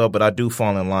signs that well, but I do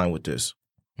fall in line with this.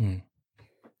 Mm.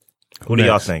 Who do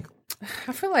y'all think?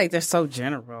 I feel like they're so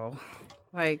general.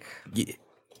 Like,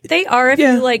 they are if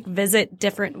you like visit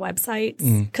different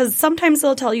websites, because sometimes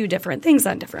they'll tell you different things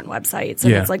on different websites,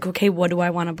 and it's like, okay, what do I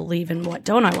want to believe and what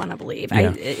don't I want to believe?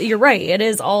 You're right, it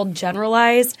is all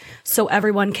generalized, so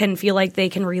everyone can feel like they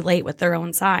can relate with their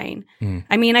own sign.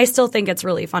 I mean, I still think it's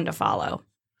really fun to follow.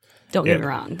 Don't get me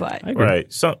wrong, but right.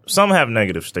 Some have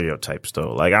negative stereotypes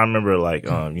though. Like I remember, like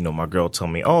you know, my girl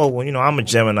told me, "Oh, well, you know, I'm a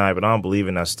Gemini, but I don't believe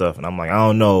in that stuff." And I'm like, "I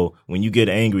don't know. When you get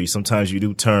angry, sometimes you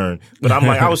do turn." But I'm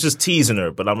like, I was just teasing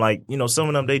her. But I'm like, you know, some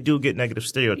of them they do get negative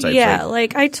stereotypes. Yeah,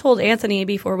 like I told Anthony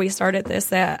before we started this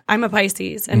that I'm a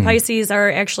Pisces, and Pisces are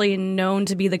actually known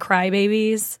to be the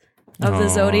crybabies of the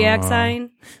zodiac sign.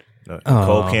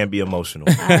 Nicole can't be emotional.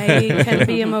 I can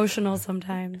be emotional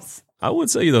sometimes. I would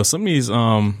tell you though, some of these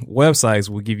websites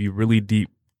will give you really deep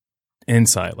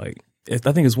insight. Like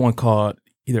I think it's one called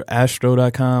either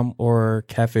Astro.com or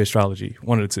Cafe Astrology,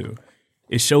 one of the two.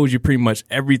 It shows you pretty much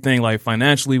everything, like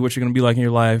financially, what you're going to be like in your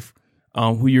life,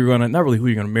 who you're going to, not really who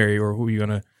you're going to marry or who you're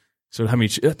going to, sort of how many,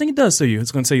 I think it does tell you.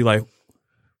 It's going to tell you like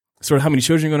sort of how many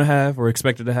children you're going to have or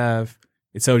expected to have.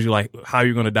 It tells you like how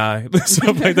you're going to die,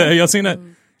 stuff like that. Y'all seen that?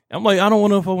 I'm like, I don't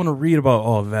know if I want to read about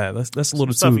all of that. That's a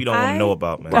little stuff too. you don't want to know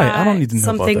about, man. Right, I don't need to know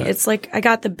something. about that. It's like I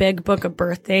got the big book of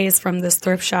birthdays from this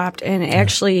thrift shop, and it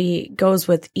actually goes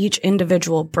with each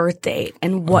individual birth date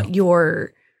and what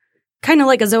you're kind of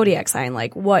like a zodiac sign,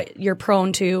 like what you're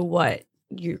prone to, what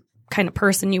you kind of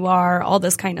person you are, all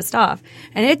this kind of stuff.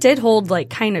 And it did hold like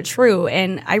kind of true.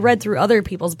 And I read through other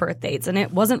people's birth dates, and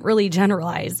it wasn't really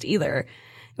generalized either.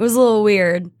 It was a little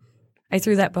weird. I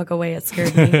threw that book away. It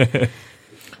scared me.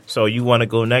 So you want to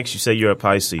go next? You say you're a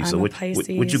Pisces. So what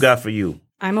you got for you?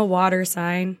 I'm a water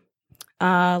sign.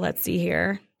 Let's see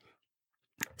here.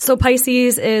 So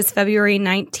Pisces is February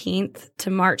 19th to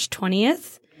March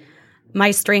 20th.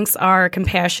 My strengths are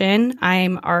compassion.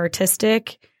 I'm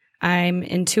artistic. I'm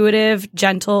intuitive,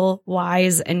 gentle,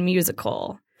 wise, and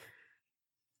musical.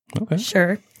 Okay.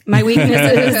 Sure. My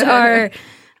weaknesses are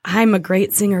I'm a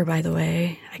great singer, by the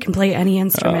way. I can play any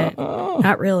instrument.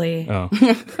 Not really. Oh.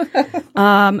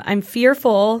 I'm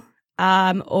fearful,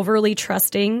 overly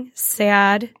trusting,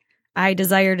 sad. I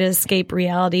desire to escape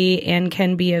reality and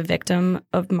can be a victim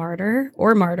of martyr.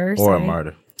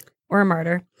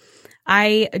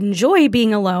 I enjoy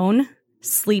being alone,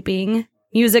 sleeping,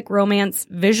 music, romance,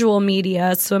 visual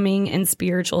media, swimming, and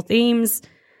spiritual themes.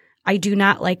 I do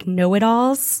not like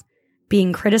know-it-alls,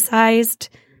 being criticized,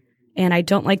 and I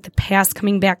don't like the past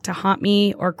coming back to haunt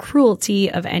me or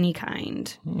cruelty of any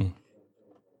kind.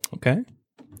 Okay.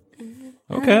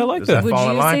 Okay, I like that. Would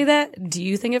you say that? Do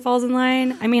you think it falls in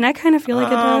line? I mean, I kind of feel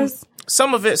like it does.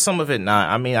 Some of it not.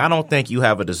 I mean, I don't think you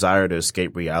have a desire to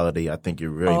escape reality. I think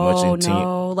you're very much into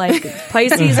no. Like,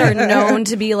 Pisces are known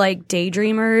to be like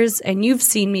daydreamers, and you've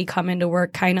seen me come into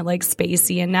work kind of like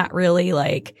spacey and not really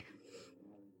like,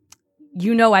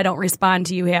 I don't respond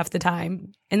to you half the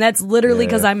time. And that's literally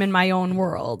because I'm in my own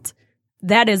world.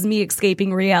 That is me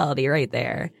escaping reality right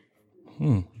there.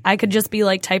 I could just be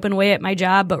like typing away at my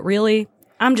job, but really,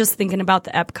 I'm just thinking about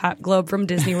the Epcot Globe from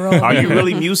Disney World. Are you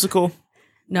really musical?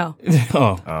 No.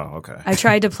 Oh, okay. I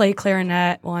tried to play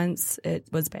clarinet once. It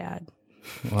was bad.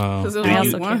 Wow. I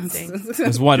also can't sing.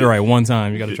 It's one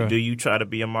time. You got to try. Do you try to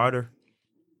be a martyr?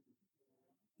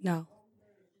 No.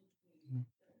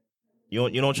 You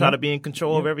don't try to be in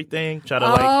control of everything? Try to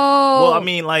well, I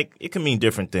mean, like, it can mean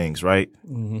different things, right?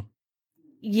 Mm-hmm.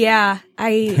 Yeah,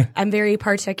 I'm very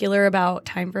particular about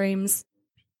time frames,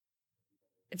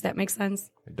 if that makes sense.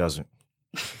 It doesn't.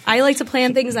 I like to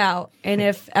plan things out, and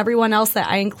if everyone else that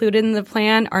I included in the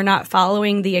plan are not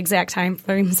following the exact time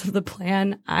frames of the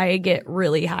plan, I get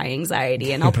really high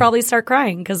anxiety, and I'll probably start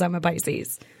crying because I'm a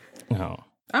Pisces. Oh.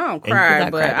 I don't cry,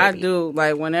 but I do,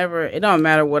 like, whenever, it don't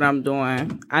matter what I'm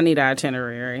doing, I need an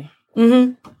itinerary.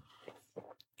 Mm-hmm.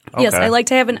 Okay. Yes, I like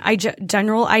to have a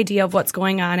general idea of what's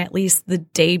going on at least the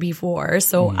day before,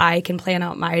 so I can plan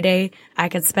out my day. I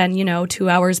could spend, 2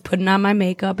 hours putting on my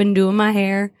makeup and doing my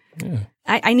hair. Yeah.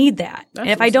 I need that. And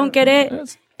if I don't get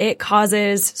it, it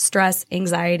causes stress,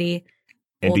 anxiety,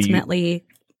 and ultimately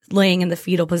laying in the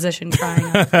fetal position crying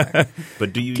on the floor.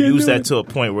 But do you use that to a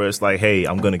point where it's like, hey,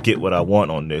 I'm going to get what I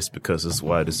want on this because it's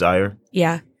what I desire?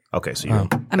 Yeah. Okay, so you're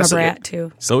I'm a brat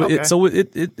too. So it's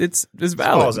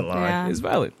valid. Falls in line. Yeah. It's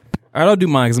valid. All right, I'll do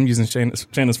mine because I'm using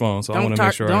Shayna's phone, so I want to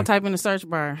make sure. Don't type in the search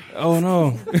bar. Oh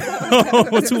no,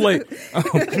 too late.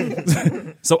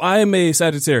 So I am a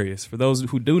Sagittarius. For those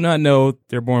who do not know,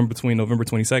 they're born between November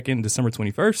 22nd and December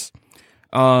 21st.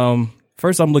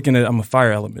 First, I'm a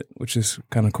fire element, which is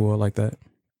kind of cool. I like that.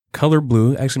 Color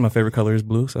blue. Actually, my favorite color is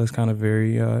blue, so that's kind of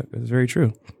it's very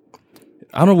true.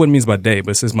 I don't know what it means by day,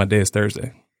 but it says my day is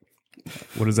Thursday.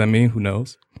 What does that mean? Who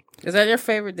knows? Is that your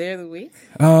favorite day of the week?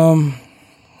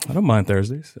 I don't mind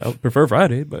Thursdays. I prefer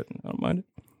Friday, but I don't mind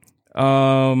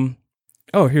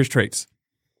it. Here's traits.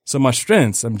 So my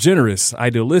strengths, I'm generous,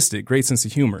 idealistic, great sense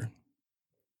of humor.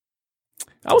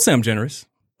 I would say I'm generous.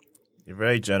 You're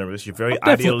very generous. You're very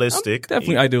idealistic. I'm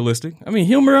definitely idealistic. I mean,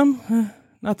 humor, I'm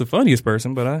not the funniest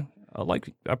person, but I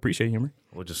appreciate humor.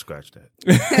 We'll just scratch that.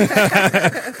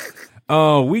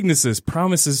 Weaknesses,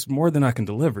 promises more than I can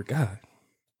deliver. God.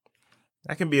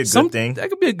 That can be a good thing. That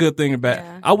could be a good thing or bad.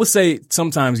 Yeah. I would say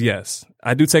sometimes yes.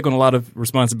 I do take on a lot of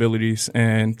responsibilities,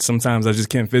 and sometimes I just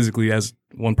can't physically, as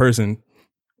one person,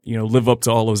 live up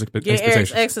to all those expectations.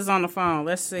 Eric's ex is on the phone.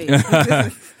 Let's see.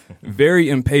 Very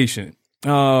impatient.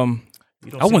 I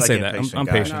wouldn't say that. I'm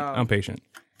patient. No. I'm patient.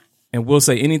 And we'll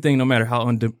say anything no matter how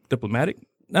undiplomatic.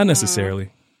 Not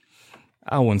necessarily.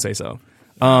 I wouldn't say so.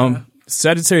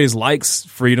 Sagittarius likes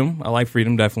freedom. I like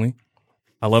freedom, definitely.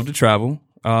 I love to travel.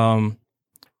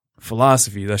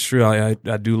 Philosophy, that's true. I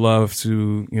do love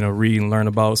to, read and learn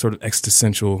about sort of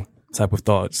existential type of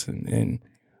thoughts. And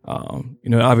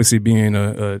obviously being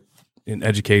in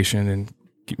education and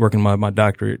working my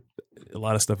doctorate, a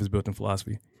lot of stuff is built in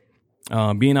philosophy.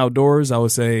 Being outdoors, I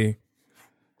would say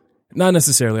not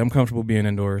necessarily. I'm comfortable being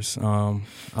indoors. I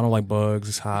don't like bugs.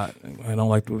 It's hot. I don't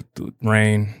like the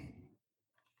rain.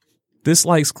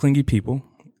 Dislikes clingy people.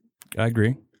 I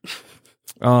agree.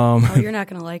 You're not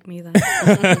going to like me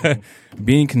then.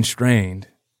 Being constrained.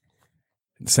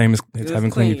 Same as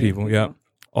having clingy people. Yep.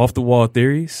 Off the wall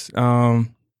theories.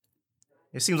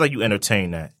 It seems like you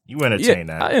entertain that. You entertain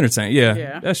that. I entertain.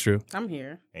 Yeah, that's true. I'm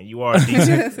here. And you are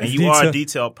a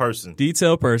detailed person.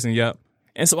 Detailed person. Yep.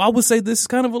 And so I would say this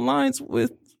kind of aligns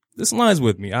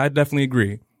with me. I definitely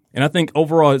agree. And I think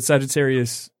overall at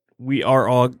Sagittarius, we are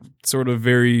all sort of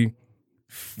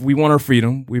we want our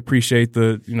freedom. We appreciate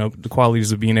the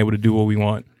qualities of being able to do what we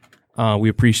want. We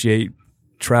appreciate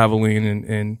traveling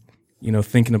and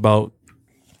thinking about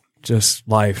just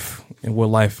life and what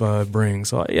life brings.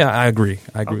 So yeah, I agree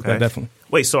with that definitely.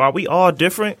 Wait, so are we all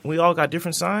different? We all got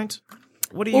different signs?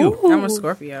 What are you? I'm a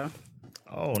Scorpio.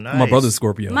 Oh, nice. My brother's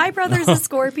Scorpio. My brother's a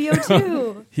Scorpio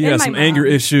too. He has some anger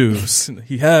issues.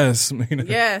 He has.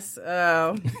 Yes.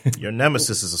 Your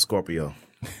nemesis is a Scorpio.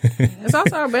 It's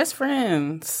also our best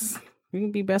friends. We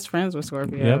can be best friends with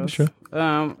Scorpios. Yeah, sure.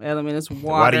 Element is water.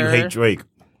 Why do you hate Drake?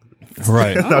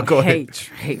 Right. No, go ahead.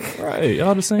 Hate Drake. Right.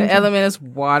 All the same. The element is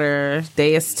water.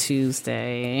 Day is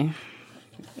Tuesday.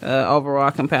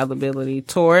 Overall compatibility,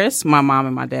 Taurus. My mom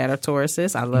and my dad are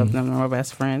Tauruses. I love them. They're my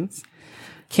best friends.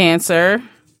 Cancer.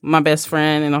 My best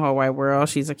friend in the whole wide world.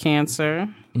 She's a Cancer.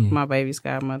 My baby's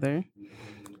godmother.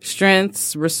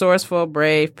 Strengths, resourceful,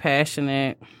 brave,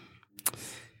 passionate,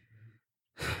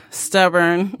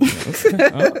 stubborn,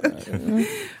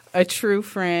 a true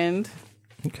friend.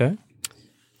 Okay.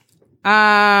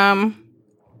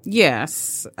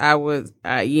 Yes, I was.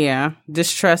 Yeah,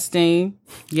 distrusting.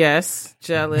 Yes,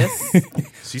 jealous.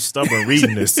 She's stubborn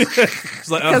reading this.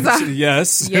 It's like,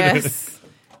 yes. Yes,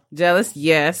 jealous.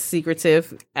 Yes,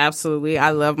 secretive. Absolutely.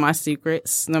 I love my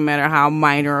secrets, no matter how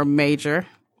minor or major.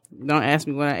 Don't ask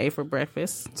me what I ate for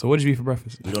breakfast. So what did you eat for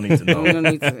breakfast? You don't need to know. You don't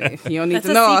need to, you don't need That's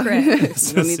to a know. secret.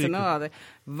 You don't need to know all that.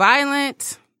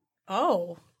 Violent.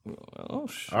 Oh.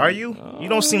 Are you? You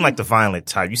don't seem like the violent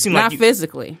type. You seem Not like you.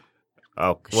 physically.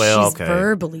 Oh, well, She's okay.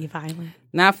 verbally violent.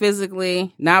 Not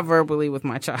physically. Not verbally with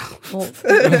my child.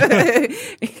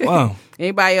 Wow.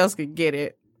 Anybody else could get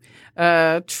it.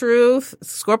 Truth.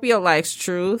 Scorpio likes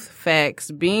truth, facts,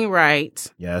 being right,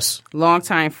 Yes.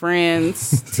 longtime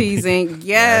friends, teasing.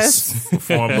 Yes.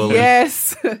 Perform bully.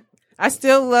 Yes. I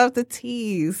still love the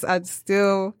tease.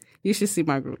 You should see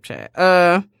my group chat.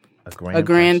 A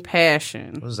grand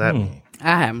passion. What does that mean?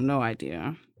 I have no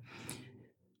idea.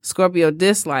 Scorpio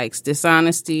dislikes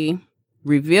dishonesty,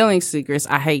 revealing secrets.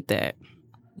 I hate that.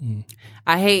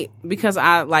 I hate because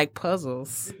I like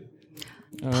puzzles.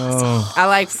 Oh. I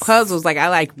like puzzles. Like I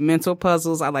like mental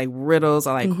puzzles. I like riddles.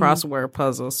 I like crossword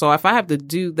puzzles. So if I have to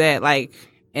do that, like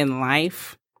in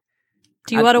life,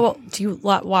 Do you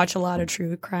watch a lot of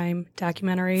true crime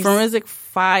documentaries? Forensic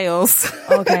Files.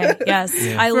 Okay, yes.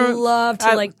 I love to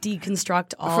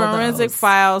deconstruct all Forensic those.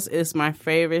 Files is my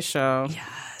favorite show.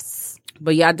 Yes.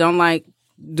 But yeah, I don't like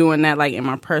doing that like in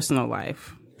my personal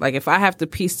life. Like if I have to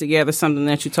piece together something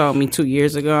that you told me 2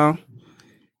 years ago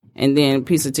and then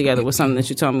piece it together with something that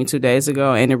you told me 2 days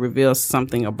ago and it reveals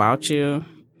something about you.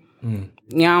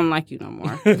 Yeah, I don't like you no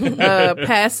more.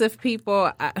 Passive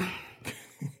people.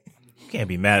 You can't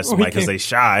be mad at somebody because they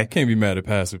shy. Can't be mad at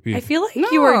passive people. I feel like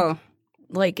No. your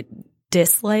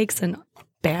dislikes and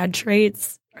bad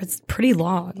traits it's pretty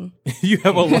long. You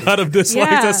have a lot of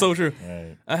dislikes. Yeah. That's so true.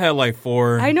 Right. I had like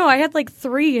 4. I know. I had like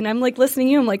 3, and I'm like listening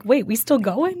to you. I'm like, wait, we still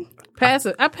going?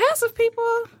 Passive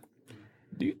people?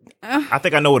 I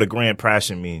think I know what a grand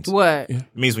passion means. What? It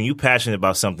means when you passionate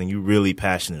about something, you really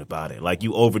passionate about it. Like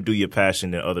you overdo your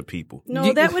passion than other people.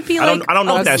 No, that would be I like don't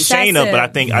know if that's Shayna, but I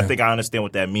obsessive. think I understand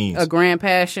what that means. A grand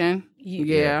passion?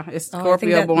 Yeah. It's Oh, I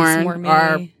think Scorpio that means more born me.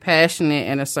 are passionate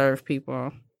and assertive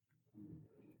people.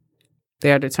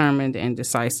 They are determined and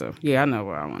decisive. Yeah, I know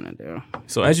what I want to do.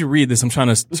 So as you read this, I'm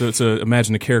trying to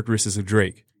imagine the characteristics of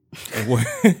Drake.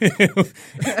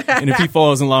 And if he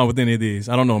falls in line with any of these,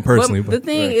 I don't know him personally. But the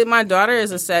thing is, my daughter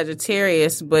is a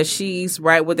Sagittarius, but she's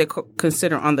right what they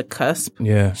consider on the cusp.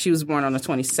 Yeah. She was born on the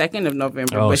 22nd of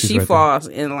November, Oh, but she's she right there. falls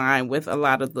in line with a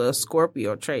lot of the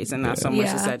Scorpio traits and not so much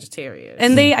Yeah. the Sagittarius.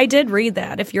 And I did read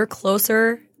that if you're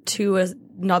closer to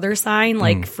another sign,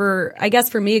 like for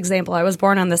me, example, I was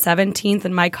born on the 17th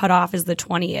and my cutoff is the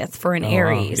 20th for an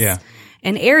Aries. Yeah.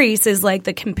 And Aries is like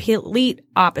the complete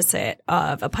opposite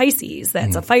of a Pisces.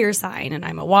 That's a fire sign and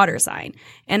I'm a water sign.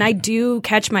 And I do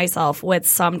catch myself with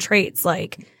some traits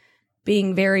like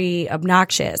being very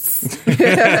obnoxious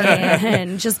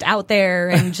and just out there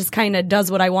and just kind of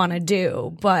does what I want to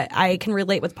do. But I can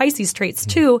relate with Pisces traits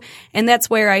too. And that's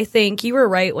where I think you were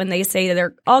right when they say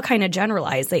they're all kind of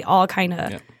generalized. They all kind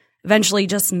of eventually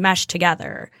just mesh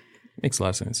together. Makes a lot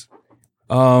of sense.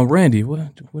 Randy,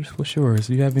 what's yours?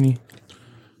 Do you have any?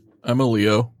 I'm a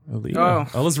Leo. Oh,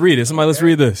 let's read it. Let's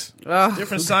read this.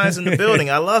 Different signs in the building.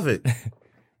 I love it.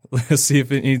 Let's see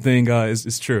if anything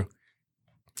is true.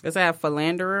 Does that have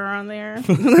philanderer on there?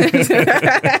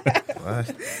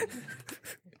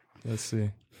 Let's see.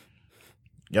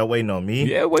 Y'all waiting on me?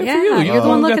 Yeah, wait Yeah, for you. you're the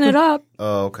one looking it up.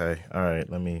 Oh, okay. All right.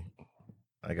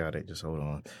 I got it. Just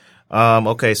hold on.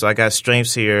 Okay. So I got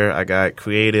strengths here. I got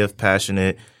creative,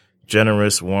 passionate,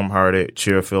 generous, warm-hearted,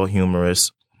 cheerful,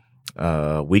 humorous.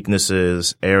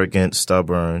 Weaknesses, arrogant,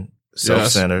 stubborn,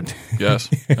 self-centered, Yes.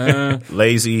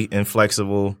 lazy,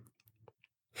 inflexible.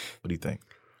 What do you think?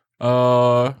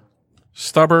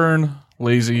 Stubborn,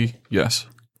 lazy, yes.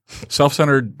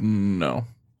 Self-centered, no.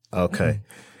 Okay.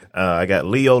 I got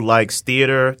Leo likes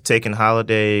theater, taking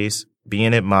holidays,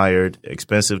 being admired,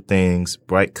 expensive things,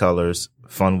 bright colors,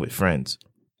 fun with friends.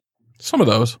 Some of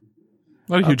those.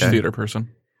 Not a huge Okay. theater person.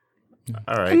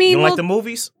 All right. I mean, you don't well- like the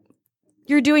movies?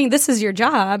 this is your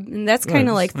job, and that's kind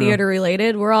of like theater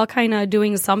related. We're all kind of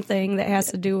doing something that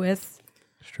has to do with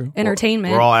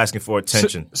entertainment. We're all asking for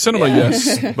attention. Cinema,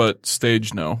 yes, but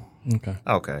stage, no.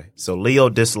 Okay. So Leo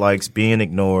dislikes being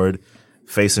ignored,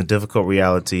 facing difficult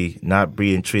reality, not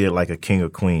being treated like a king or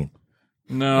queen.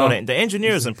 No. The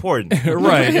engineer is important.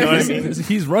 Right. You know what I mean?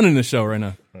 He's running the show right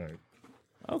now. Right.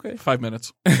 Okay. 5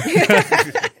 minutes.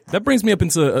 That brings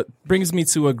me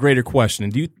to a greater question.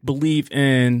 Do you believe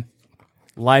in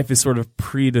life is sort of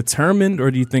predetermined,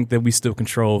 or do you think that we still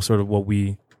control sort of what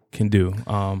we can do?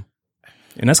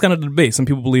 And that's kind of the debate. Some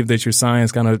people believe that your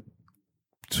science kind of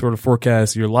sort of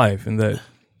forecasts your life and that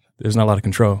there's not a lot of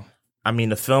control. I mean,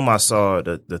 the film I saw,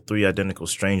 the Three Identical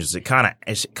Strangers, it kind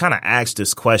of asked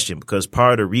this question because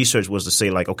part of the research was to say,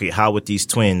 like, okay, how would these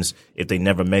twins, if they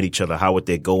never met each other, how would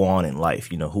they go on in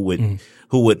life? You know, who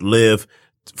would live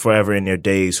forever in their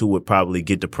days? Who would probably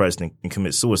get depressed and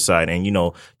commit suicide? And, you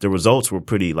know, the results were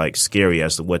pretty like scary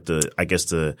as to what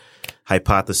the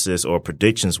hypothesis or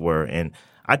predictions were. And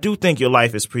I do think your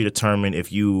life is predetermined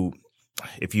if you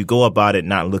go about it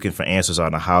not looking for answers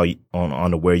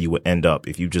on where you would end up,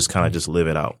 if you just kind of just live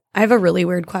it out. I have a really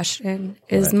weird question.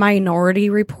 Is Minority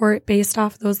Report based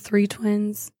off those three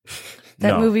twins?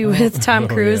 That movie with Tom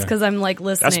Cruise? Because I'm like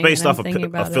listening. That's based off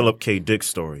a Philip K. Dick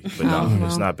story, but no,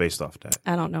 it's not based off that.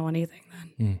 I don't know anything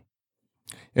then.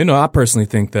 You know, I personally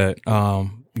think that,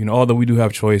 you know, although we do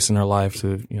have choice in our life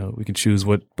to, you know, we can choose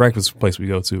what breakfast place we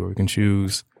go to, or we can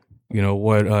choose, you know,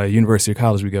 what university or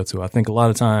college we go to. I think a lot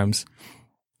of times,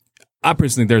 I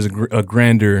personally think there's a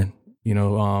grander, you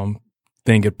know,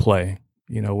 thing at play,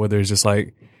 you know, whether it's just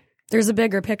like. There's a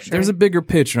bigger picture. There's a bigger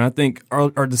picture. And I think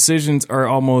our decisions are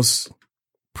almost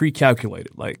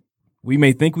pre-calculated. Like, we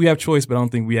may think we have choice, but I don't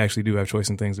think we actually do have choice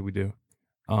in things that we do.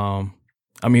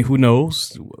 I mean, who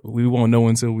knows? We won't know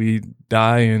until we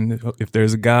die. And if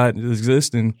there's a God that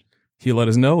exists, and he'll let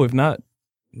us know. If not,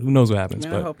 who knows what happens.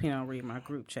 Man, I hope he don't read my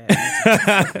group chat.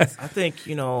 I think,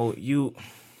 you know, you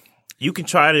can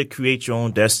try to create your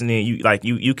own destiny.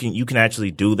 You can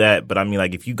actually do that. But I mean,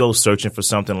 like, if you go searching for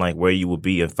something like where you will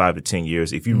be in 5 to 10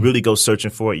 years, if you really go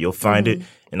searching for it, you'll find it.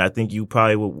 And I think you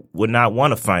probably would not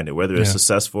want to find it, whether it's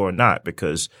successful or not,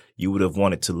 because you would have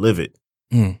wanted to live it.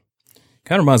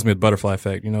 Kind of reminds me of the butterfly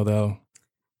effect, you know, though.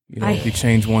 You know, if you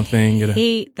change one thing, I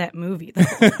hate that movie,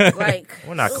 though. Like,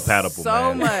 we're not compatible,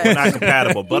 so man. much. We're not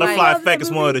compatible. Butterfly Effect that is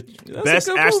one of the best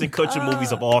Ashton Kutcher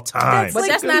movies of all time. But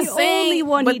like that's not the saying. only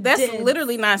one he But that's did.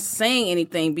 literally not saying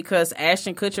anything, because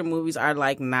Ashton Kutcher movies are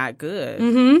like not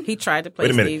good. He tried to play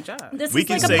Wait a minute. Steve Jobs. This We is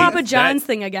can like a say Papa John's that-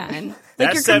 thing again.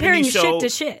 Like, That you're comparing 70s show, shit to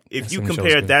shit. If you 70s show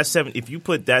compare is good. if you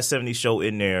put that 70s show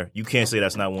in there, you can't say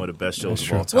that's not one of the best shows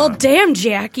of all time. Well, damn,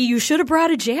 Jackie, you should have brought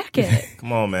a jacket.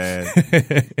 Come on, man.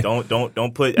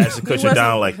 don't put Ashton Kutcher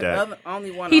down like that.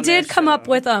 Only one He on did that come show. up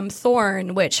with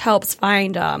Thorn, which helps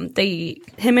find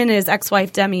him and his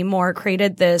ex-wife Demi Moore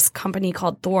created this company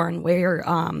called Thorn, where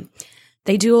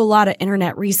they do a lot of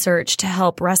internet research to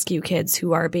help rescue kids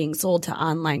who are being sold to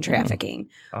online trafficking.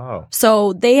 Oh,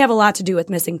 So they have a lot to do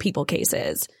with missing people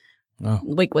cases,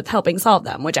 like with helping solve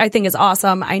them, which I think is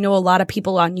awesome. I know a lot of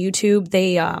people on YouTube.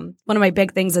 They one of my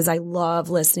big things is I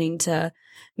love listening to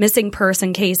missing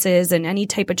person cases and any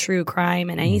type of true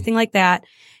crime and anything like that.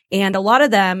 And a lot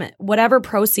of them, whatever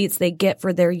proceeds they get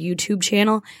for their YouTube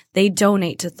channel, they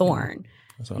donate to Thorn.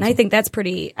 That's awesome. And I think that's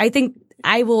pretty. I think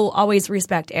I will always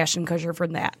respect Ashton Kutcher for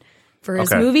that, for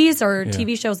his Okay. movies or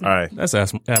TV shows. all right. That's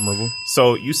admirable.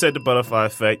 So you said the butterfly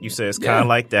effect. You said it's kind of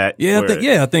like that. Yeah,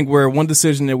 where- I think where one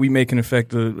decision that we make can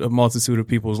affect a multitude of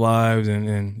people's lives,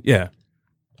 and yeah.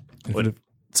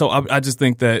 So I just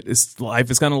think that life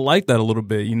is kind of like that a little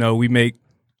bit. You know, we make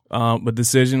a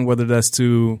decision, whether that's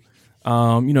to,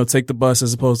 you know, take the bus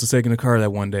as opposed to taking the car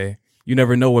that one day. You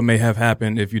never know what may have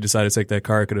happened if you decide to take that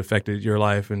car. It could have affected your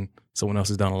life and someone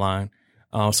else's down the line.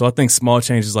 So I think small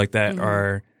changes like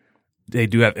that they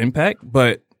do have impact,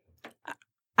 but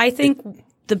I think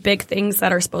the big things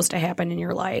that are supposed to happen in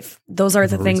your life, those are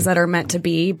the things that are meant to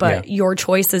be, but your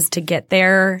choices to get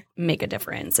there make a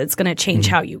difference. It's going to change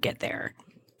how you get there.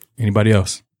 anybody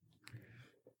else?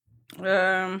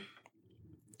 I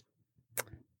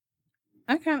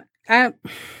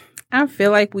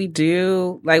feel like we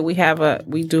do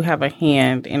have a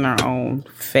hand in our own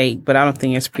fate, but I don't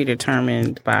think it's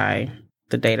predetermined by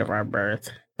the date of our birth.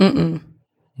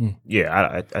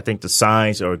 Yeah, I think the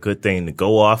signs are a good thing to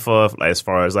go off of, like, as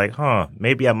far as like,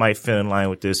 maybe I might fit in line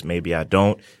with this, maybe I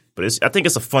don't. But I think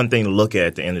it's a fun thing to look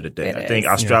at the end of the day. I think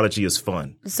astrology is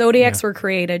fun. Zodiacs were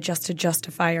created just to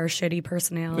justify our shitty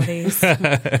personalities.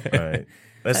 Right.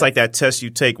 It's like that test you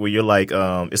take where you're like,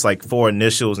 it's like 4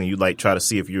 initials and you like try to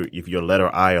see if you're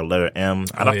letter I or letter M.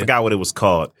 I forgot what it was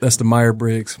called. That's the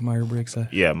Myers-Briggs.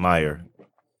 Yeah, Meyer.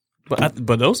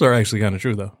 But those are actually kind of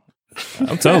true though.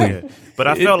 I'm telling you. But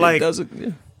I felt like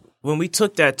when we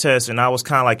took that test, and I was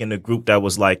kind of like in the group that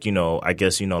was like, I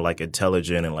guess, like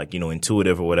intelligent and like,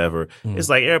 intuitive or whatever. It's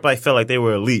like everybody felt like they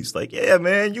were elites. Like, yeah,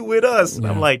 man, you with us. Yeah.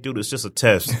 I'm like, dude, it's just a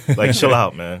test. Like, chill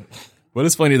out, man. But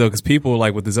it's funny though, because people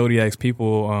like with the zodiacs,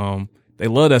 people they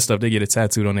love that stuff. They get it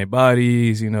tattooed on their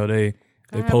bodies. They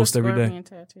post every day.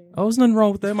 Tattoo. Oh, there's nothing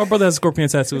wrong with that. My brother has a scorpion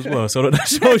tattoo as well, so that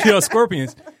shows y'all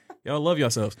scorpions. Y'all love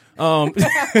yourselves.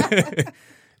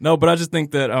 No, but I just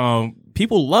think that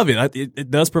people love it.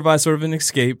 It does provide sort of an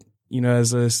escape,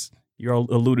 as you all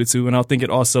alluded to, and I think it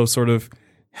also sort of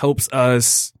helps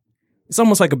us. It's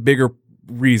almost like a bigger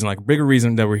reason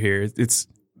that we're here.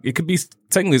 It could be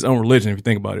technically its own religion if you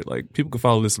think about it. Like people could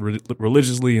follow this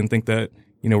religiously and think that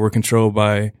we're controlled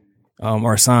by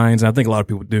our signs, and I think a lot of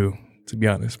people do, to be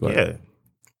honest. But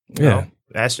yeah.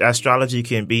 Astrology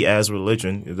can be as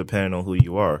religion, depending on who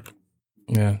you are.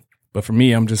 Yeah, but for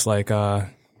me, I'm just like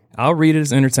I'll read it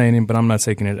as entertaining, but I'm not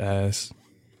taking it as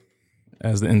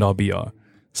the end all be all.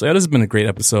 So yeah, this has been a great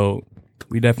episode.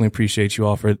 We definitely appreciate you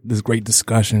all for this great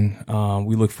discussion.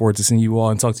 We look forward to seeing you all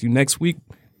and talk to you next week.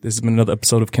 This has been another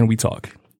episode of Can We Talk?